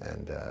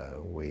 and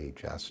we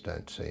just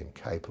don't seem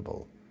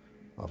capable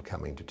of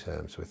coming to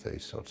terms with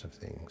these sorts of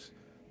things.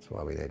 That's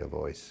why we need a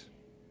voice.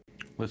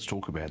 Let's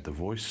talk about the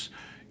voice.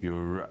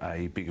 You're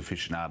a big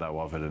aficionado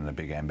of it and a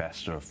big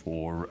ambassador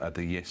for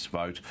the Yes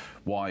vote.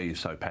 Why are you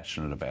so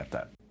passionate about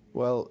that?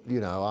 Well, you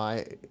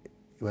know,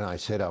 when I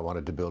said I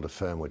wanted to build a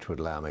firm which would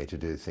allow me to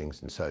do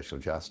things in social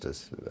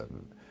justice,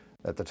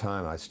 at the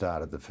time I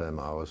started the firm,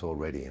 I was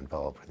already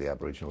involved with the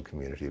Aboriginal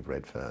community of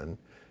Redfern,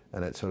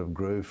 and it sort of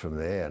grew from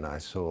there. And I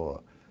saw,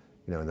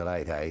 you know, in the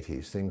late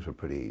 80s, things were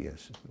pretty,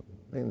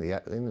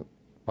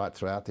 right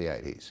throughout the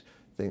 80s,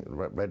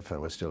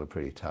 Redfern was still a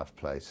pretty tough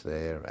place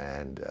there,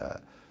 and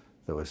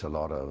there was a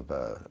lot of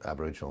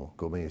Aboriginal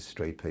gummies,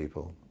 street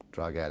people,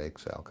 drug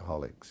addicts,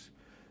 alcoholics.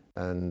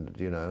 And,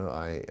 you know,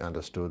 I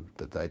understood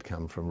that they'd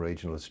come from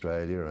regional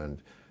Australia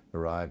and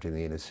arrived in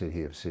the inner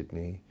city of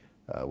Sydney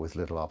with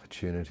little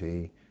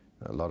opportunity,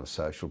 a lot of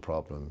social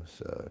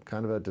problems,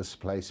 kind of a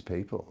displaced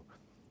people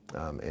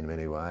in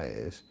many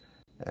ways.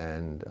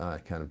 And I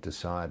kind of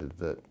decided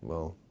that,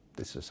 well,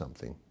 this is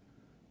something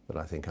that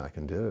I think I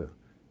can do,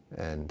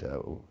 and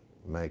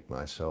make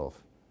myself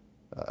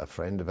a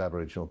friend of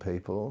Aboriginal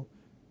people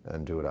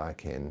and do what I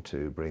can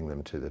to bring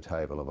them to the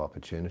table of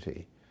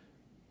opportunity.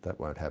 That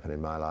won't happen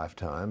in my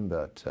lifetime,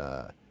 but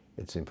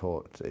it's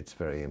important. It's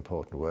very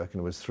important work,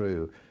 and it was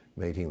through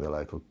meeting the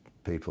local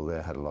people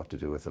there. Had a lot to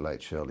do with the late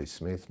Shirley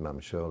Smith, Mum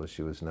Shirley,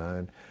 she was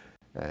known,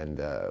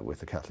 and with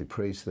the Catholic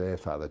priest there,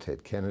 Father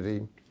Ted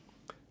Kennedy.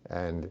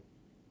 And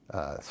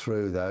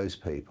through those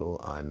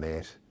people, I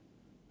met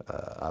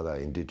other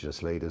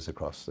Indigenous leaders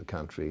across the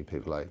country,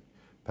 people like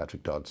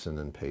Patrick Dodson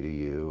and Peter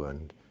Yu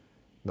and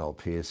Noel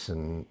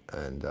Pearson,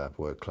 and I've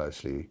worked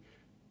closely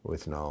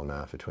with Noel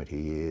now for 20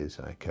 years.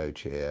 I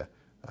co-chair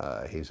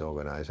his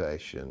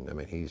organisation. I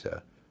mean, he's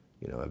a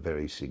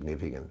very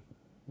significant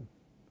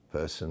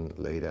person,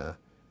 leader,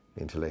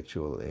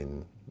 intellectual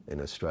in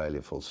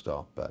Australia, full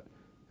stop, but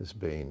has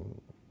been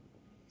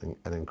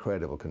an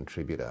incredible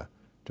contributor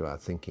to our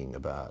thinking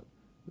about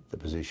the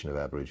position of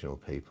Aboriginal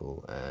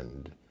people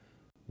and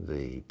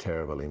the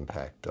terrible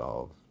impact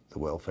of the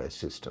welfare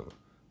system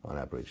on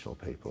Aboriginal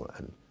people.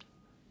 And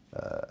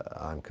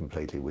I'm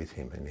completely with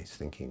him in his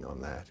thinking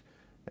on that.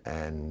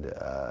 And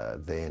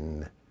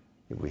then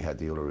we had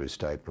the Uluru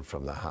Statement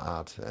from the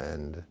Heart,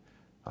 and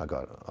I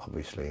got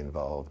obviously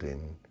involved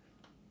in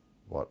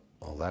what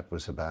all that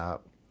was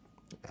about,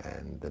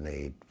 and the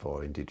need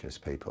for Indigenous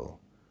people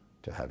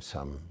to have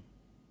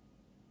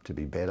to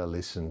be better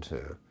listened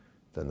to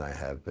than they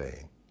have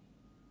been.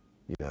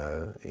 You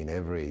know, in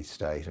every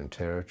state and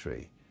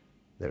territory,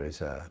 there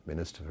is a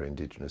Minister for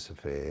Indigenous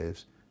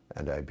Affairs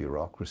and a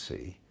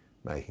bureaucracy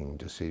making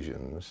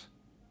decisions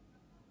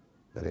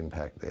that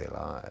impact their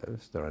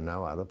lives. There are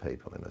no other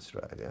people in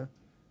Australia,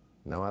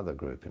 no other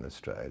group in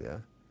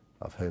Australia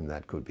of whom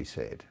that could be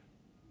said.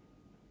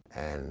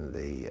 And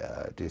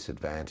the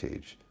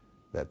disadvantage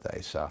that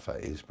they suffer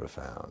is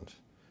profound.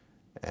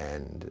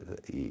 And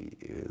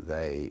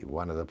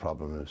one of the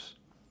problems,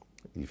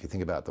 if you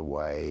think about the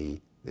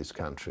way this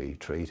country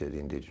treated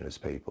Indigenous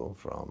people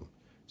from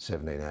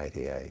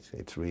 1788,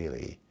 it's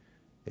really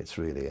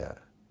a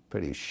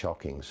pretty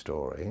shocking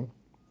story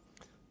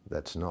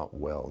that's not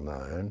well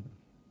known,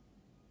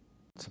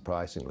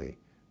 surprisingly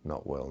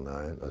not well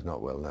known, or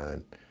not well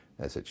known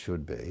as it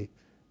should be.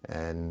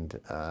 And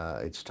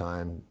it's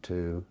time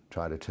to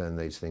try to turn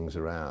these things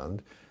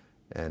around.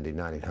 And in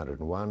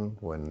 1901,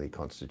 when the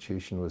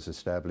Constitution was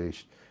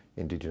established,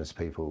 Indigenous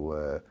people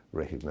were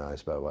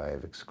recognised by way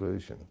of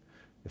exclusion.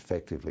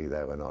 Effectively,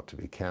 they were not to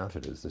be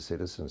counted as the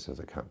citizens of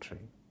the country.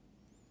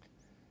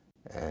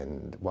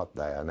 And what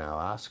they are now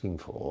asking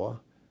for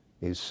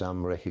is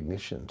some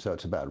recognition. So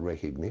it's about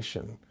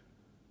recognition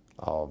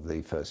of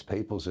the First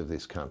Peoples of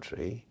this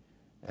country,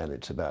 and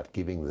it's about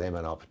giving them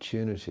an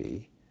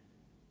opportunity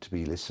to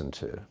be listened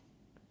to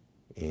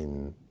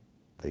in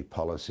the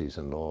policies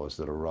and laws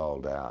that are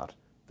rolled out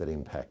that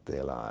impact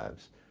their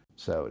lives.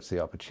 So it's the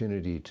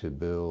opportunity to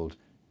build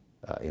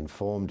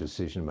informed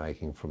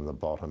decision-making from the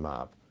bottom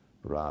up,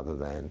 rather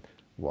than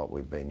what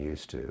we've been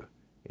used to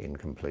in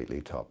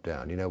completely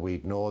top-down. You know, we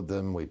ignored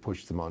them, we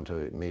pushed them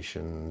onto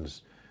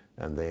missions,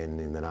 and then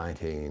in the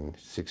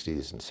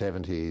 1960s and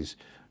 70s,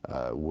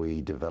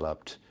 we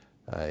developed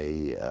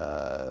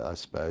I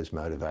suppose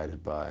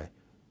motivated by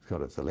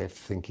sort of the left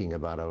thinking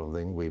about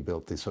everything, we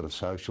built this sort of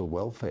social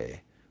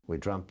welfare. We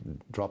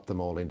dropped them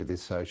all into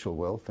this social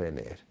welfare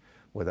net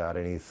without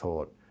any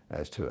thought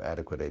as to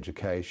adequate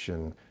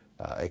education,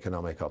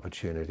 economic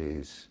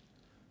opportunities,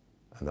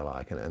 and the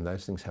like, and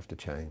those things have to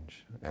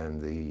change.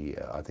 And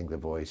I think the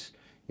Voice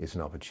is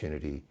an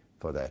opportunity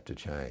for that to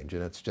change.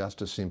 And it's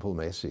just a simple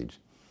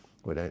message.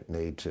 We don't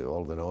need to,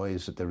 all the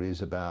noise that there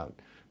is about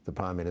the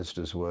Prime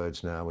Minister's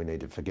words now, we need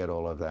to forget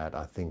all of that.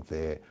 I think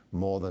they're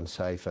more than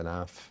safe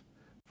enough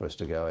for us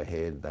to go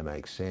ahead. They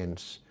make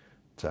sense.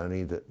 It's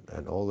only that,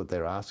 and all that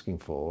they're asking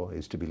for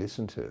is to be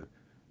listened to.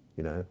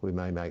 You know, we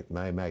may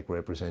make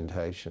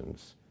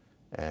representations,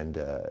 and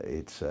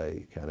it's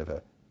a kind of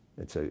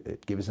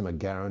it gives them a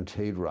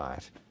guaranteed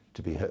right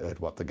to be heard.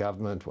 What the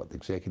government, what the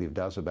executive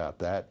does about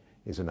that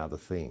is another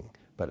thing,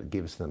 but it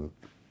gives them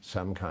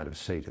some kind of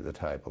seat at the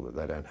table that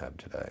they don't have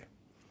today.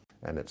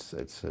 And it's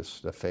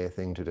a fair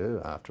thing to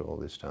do after all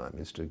this time,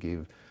 is to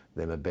give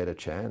them a better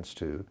chance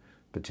to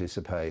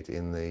participate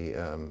in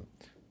the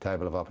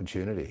table of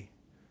opportunity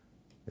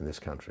in this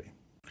country.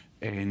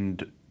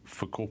 And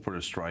for corporate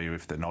Australia,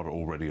 if they're not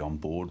already on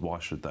board, why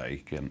should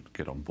they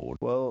get on board?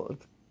 Well,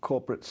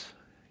 corporates,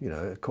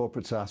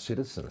 corporates are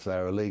citizens.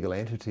 They're a legal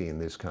entity in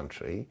this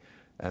country,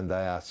 and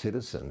they are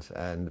citizens,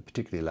 and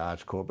particularly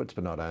large corporates,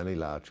 but not only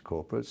large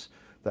corporates.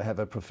 They have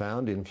a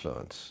profound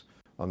influence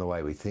on the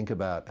way we think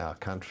about our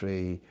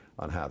country,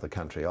 on how the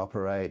country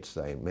operates.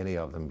 Many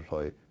of them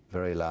have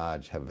very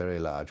large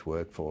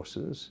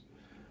workforces,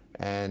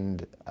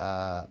 and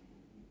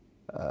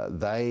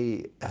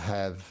they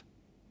have,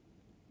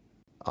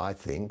 I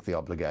think, the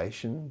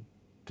obligation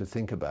to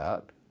think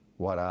about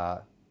what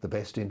are the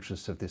best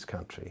interests of this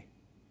country,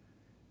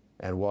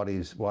 and what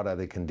are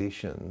the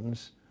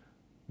conditions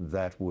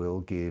that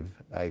will give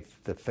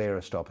the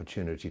fairest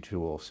opportunity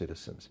to all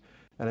citizens.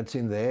 And it's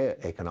in their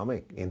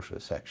economic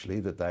interests,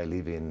 actually, that they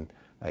live in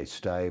a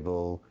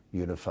stable,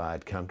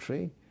 unified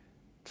country.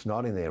 It's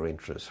not in their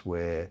interests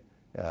to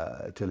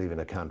live in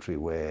a country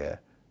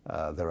where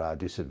there are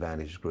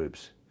disadvantaged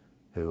groups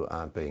who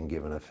aren't being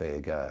given a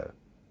fair go.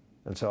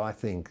 And so I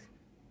think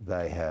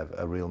they have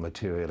a real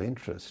material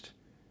interest,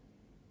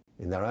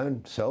 in their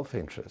own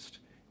self-interest,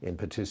 in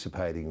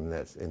participating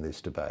in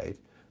this debate.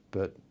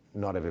 But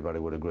not everybody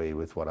would agree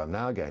with what I'm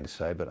now going to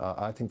say, but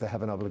I think they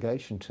have an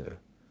obligation to.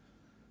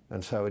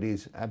 And so it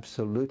is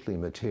absolutely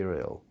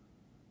material,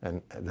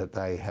 and that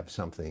they have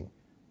something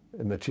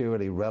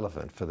materially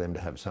relevant for them to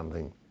have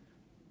something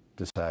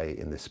to say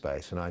in this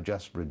space. And I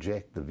just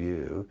reject the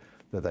view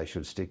that they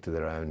should stick to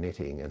their own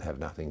knitting and have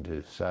nothing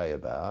to say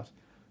about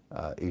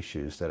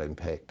issues that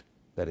impact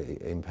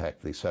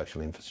the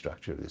social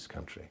infrastructure of this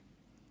country.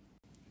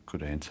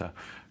 Good answer.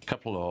 A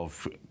couple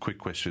of quick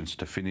questions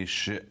to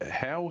finish.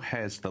 How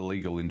has the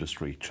legal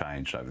industry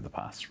changed over the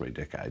past 3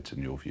 decades,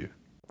 in your view?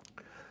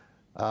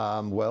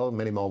 Well,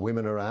 many more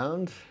women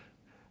around.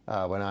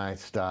 When I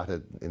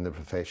started in the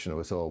profession, it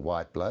was all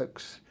white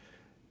blokes,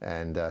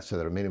 and so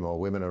there are many more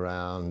women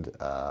around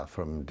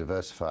from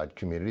diversified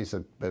communities.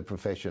 The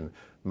profession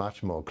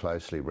much more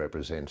closely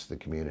represents the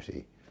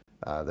community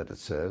that it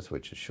serves,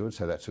 which it should,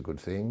 so that's a good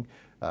thing.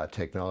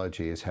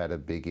 Technology has had a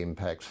big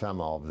impact.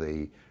 Some of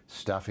the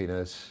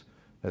stuffiness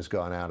has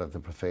gone out of the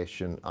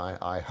profession.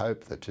 I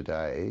hope that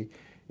today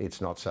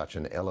it's not such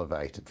an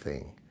elevated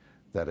thing,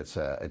 that it's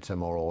a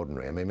more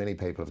ordinary. I mean, many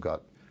people have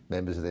got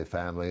members of their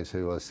families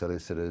who are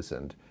solicitors,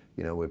 and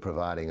we're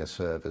providing a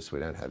service. We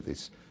don't have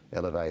this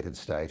elevated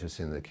status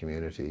in the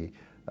community.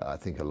 I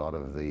think a lot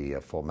of the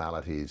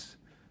formalities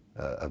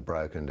have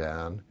broken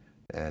down,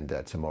 and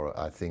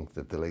I think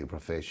that the legal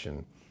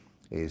profession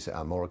is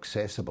more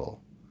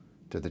accessible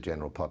to the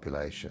general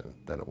population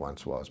than it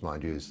once was.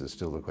 Mind you, there's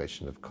still the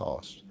question of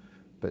cost,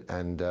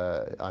 and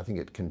I think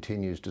it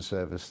continues to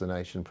service the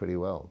nation pretty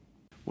well.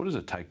 What does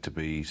it take to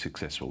be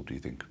successful, do you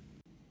think?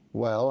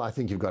 Well, I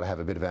think you've got to have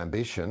a bit of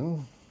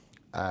ambition,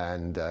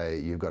 and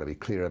you've got to be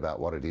clear about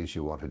what it is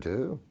you want to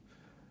do.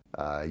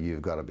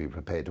 You've got to be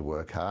prepared to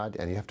work hard,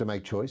 and you have to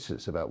make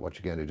choices about what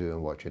you're going to do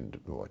and what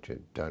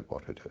you don't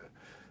want to do.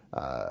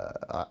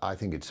 I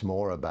think it's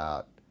more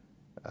about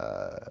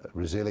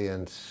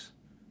resilience,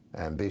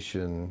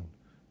 ambition,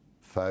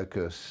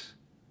 focus,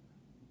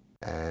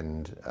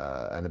 and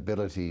an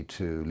ability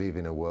to live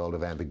in a world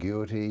of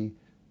ambiguity,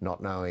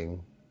 not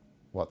knowing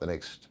what the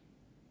next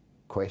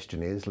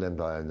question is, let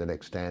alone the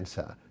next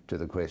answer to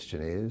the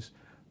question is,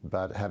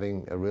 but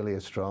having a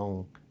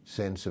strong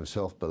sense of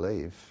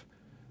self-belief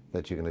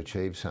that you can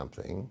achieve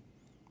something,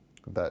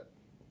 but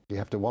you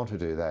have to want to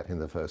do that in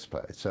the first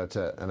place. So it's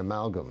an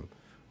amalgam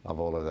of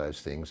all of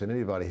those things, and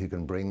anybody who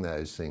can bring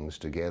those things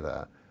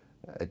together,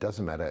 it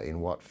doesn't matter in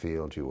what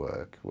field you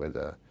work,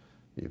 whether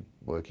you're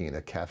working in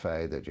a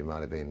cafe that you might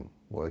have been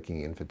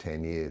working in for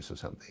 10 years or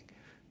something.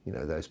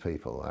 Those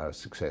people are as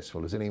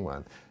successful as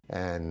anyone,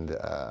 and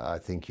I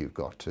think you've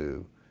got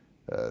to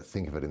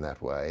think of it in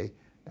that way,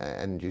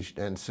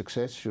 and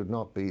success should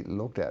not be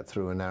looked at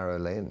through a narrow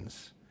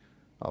lens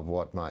of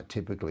what might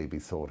typically be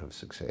thought of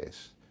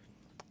success.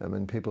 I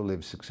mean, people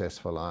live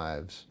successful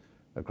lives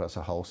across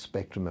a whole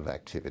spectrum of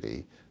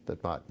activity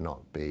that might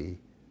not be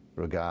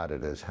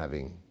regarded as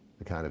having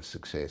the kind of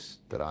success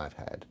that I've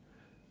had.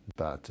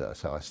 But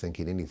so I was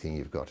thinking, anything,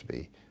 you've got to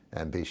be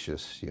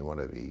ambitious, you want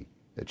to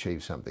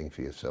achieve something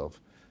for yourself,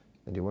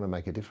 and you want to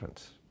make a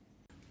difference.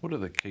 What are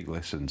the key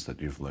lessons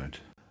that you've learned?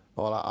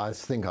 Well, I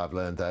think I've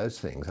learned those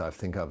things. I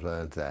think I've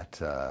learned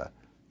that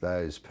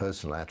those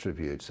personal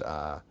attributes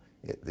are,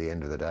 at the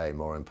end of the day,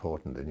 more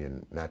important than your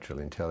natural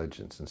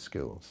intelligence and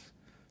skills.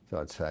 So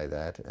I'd say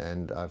that,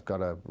 and I've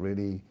got a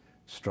really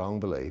strong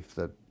belief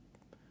that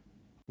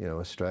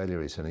Australia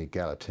is an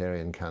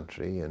egalitarian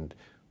country, and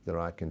with the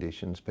right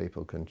conditions,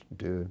 people can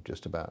do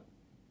just about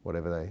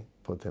whatever they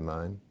put their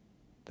mind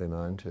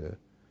to.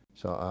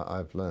 So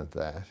I've learned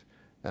that,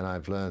 and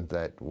I've learned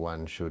that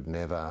one should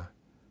never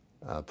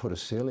put a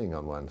ceiling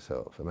on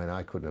oneself. I mean,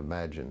 I couldn't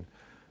imagine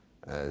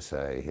as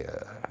a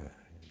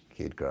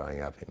kid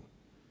growing up in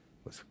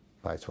the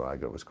place where I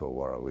grew up was called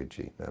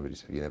Warrawidgie.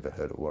 You never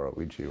heard of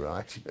Warrawidgie,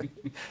 right?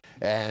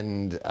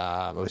 And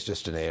it was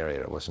just an area,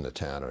 it wasn't a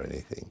town or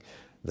anything,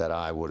 that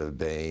I would have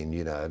been,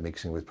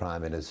 mixing with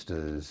prime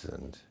ministers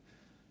and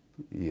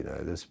you know,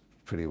 there's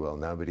pretty well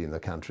nobody in the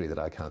country that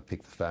I can't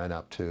pick the phone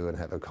up to and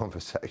have a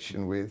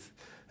conversation with,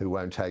 who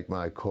won't take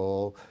my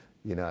call.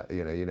 You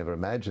never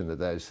imagine that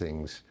those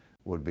things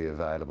would be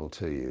available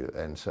to you.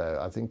 And so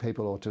I think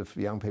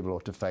young people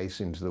ought to face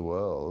into the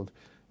world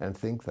and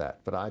think that.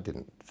 But I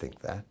didn't think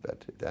that,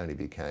 but it only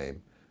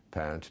became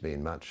apparent to me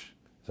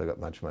as I got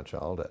much, much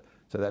older.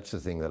 So that's the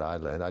thing that I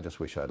learned. I just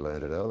wish I'd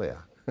learned it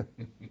earlier.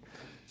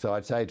 So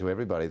I'd say to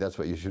everybody, that's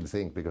what you should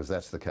think, because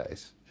that's the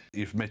case.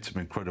 You've met some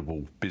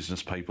incredible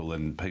business people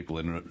and people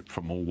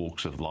from all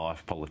walks of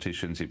life,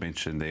 politicians you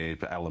mentioned there,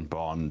 Alan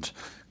Bond,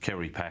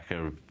 Kerry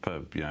Packer,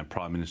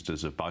 prime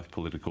ministers of both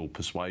political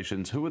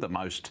persuasions. Who are the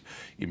most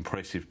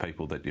impressive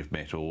people that you've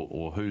met,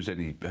 or who's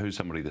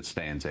somebody that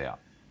stands out?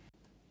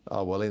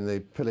 Oh, well, in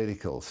the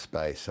political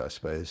space, I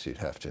suppose you'd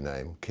have to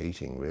name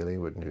Keating, really,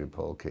 wouldn't you,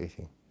 Paul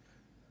Keating?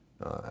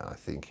 I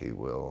think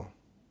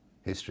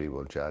history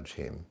will judge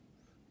him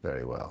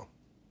very well.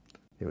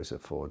 He was a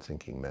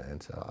forward-thinking man,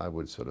 so I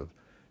would sort of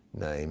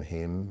name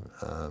him.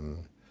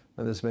 And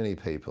there's many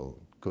people,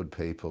 good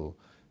people,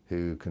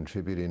 who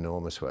contribute in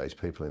enormous ways,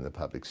 people in the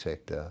public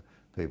sector,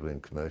 people in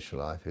commercial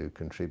life who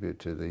contribute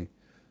to the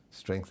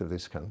strength of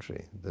this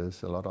country.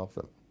 There's a lot of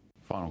them.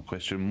 Final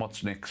question,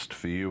 what's next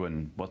for you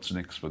and what's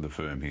next for the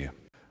firm here?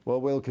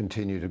 Well, we'll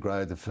continue to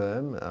grow the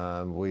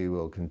firm. We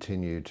will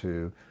continue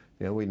to,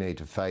 we need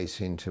to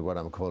face into what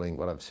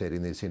I've said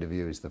in this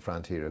interview is the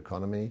frontier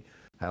economy.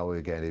 How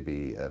we're going to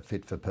be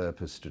fit for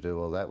purpose to do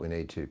all that. We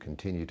need to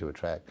continue to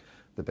attract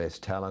the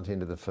best talent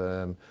into the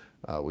firm.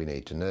 We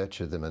need to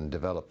nurture them and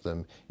develop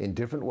them in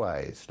different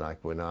ways. Like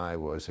when I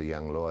was a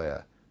young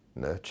lawyer,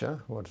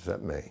 nurture? What does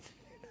that mean?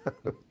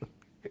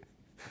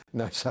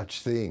 No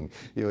such thing.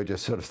 You were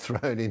just sort of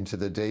thrown into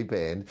the deep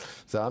end.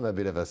 So I'm a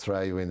bit of a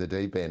throw you in the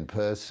deep end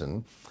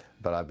person,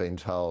 but I've been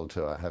told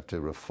I have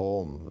to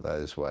reform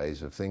those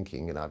ways of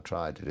thinking, and I've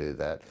tried to do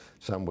that.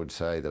 Some would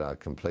say that I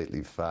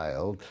completely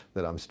failed,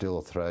 that I'm still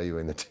a throw you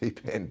in the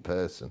deep end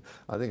person.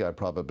 I think I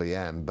probably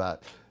am,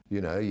 but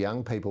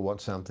young people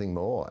want something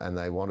more, and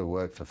they want to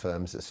work for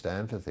firms that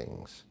stand for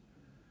things.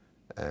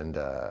 And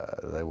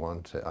they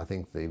want, I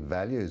think, the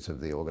values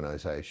of the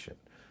organisation.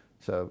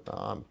 So,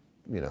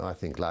 I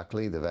think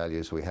luckily the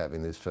values we have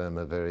in this firm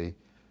are very,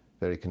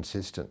 very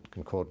consistent,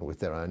 concordant with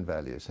their own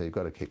values. So you've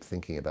got to keep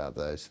thinking about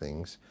those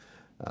things,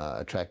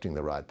 attracting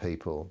the right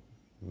people,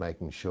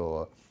 making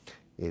sure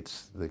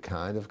it's the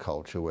kind of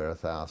culture where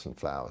 1,000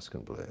 flowers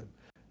can bloom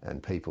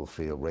and people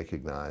feel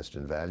recognised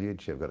and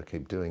valued. You've got to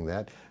keep doing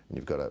that,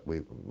 and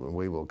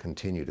we will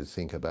continue to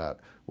think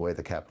about where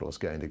the capital is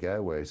going to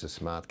go, where is the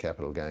smart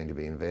capital going to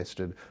be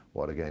invested,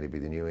 what are going to be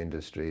the new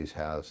industries,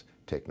 how's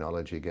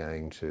technology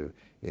going to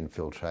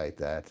infiltrate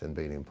that and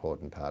be an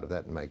important part of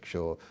that, and make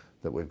sure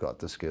that we've got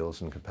the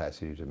skills and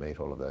capacity to meet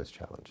all of those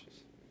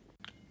challenges.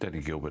 Danny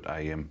Gilbert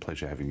AM,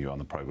 pleasure having you on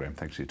the program.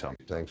 Thanks for your time.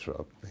 Thanks,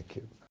 Rob. Thank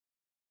you.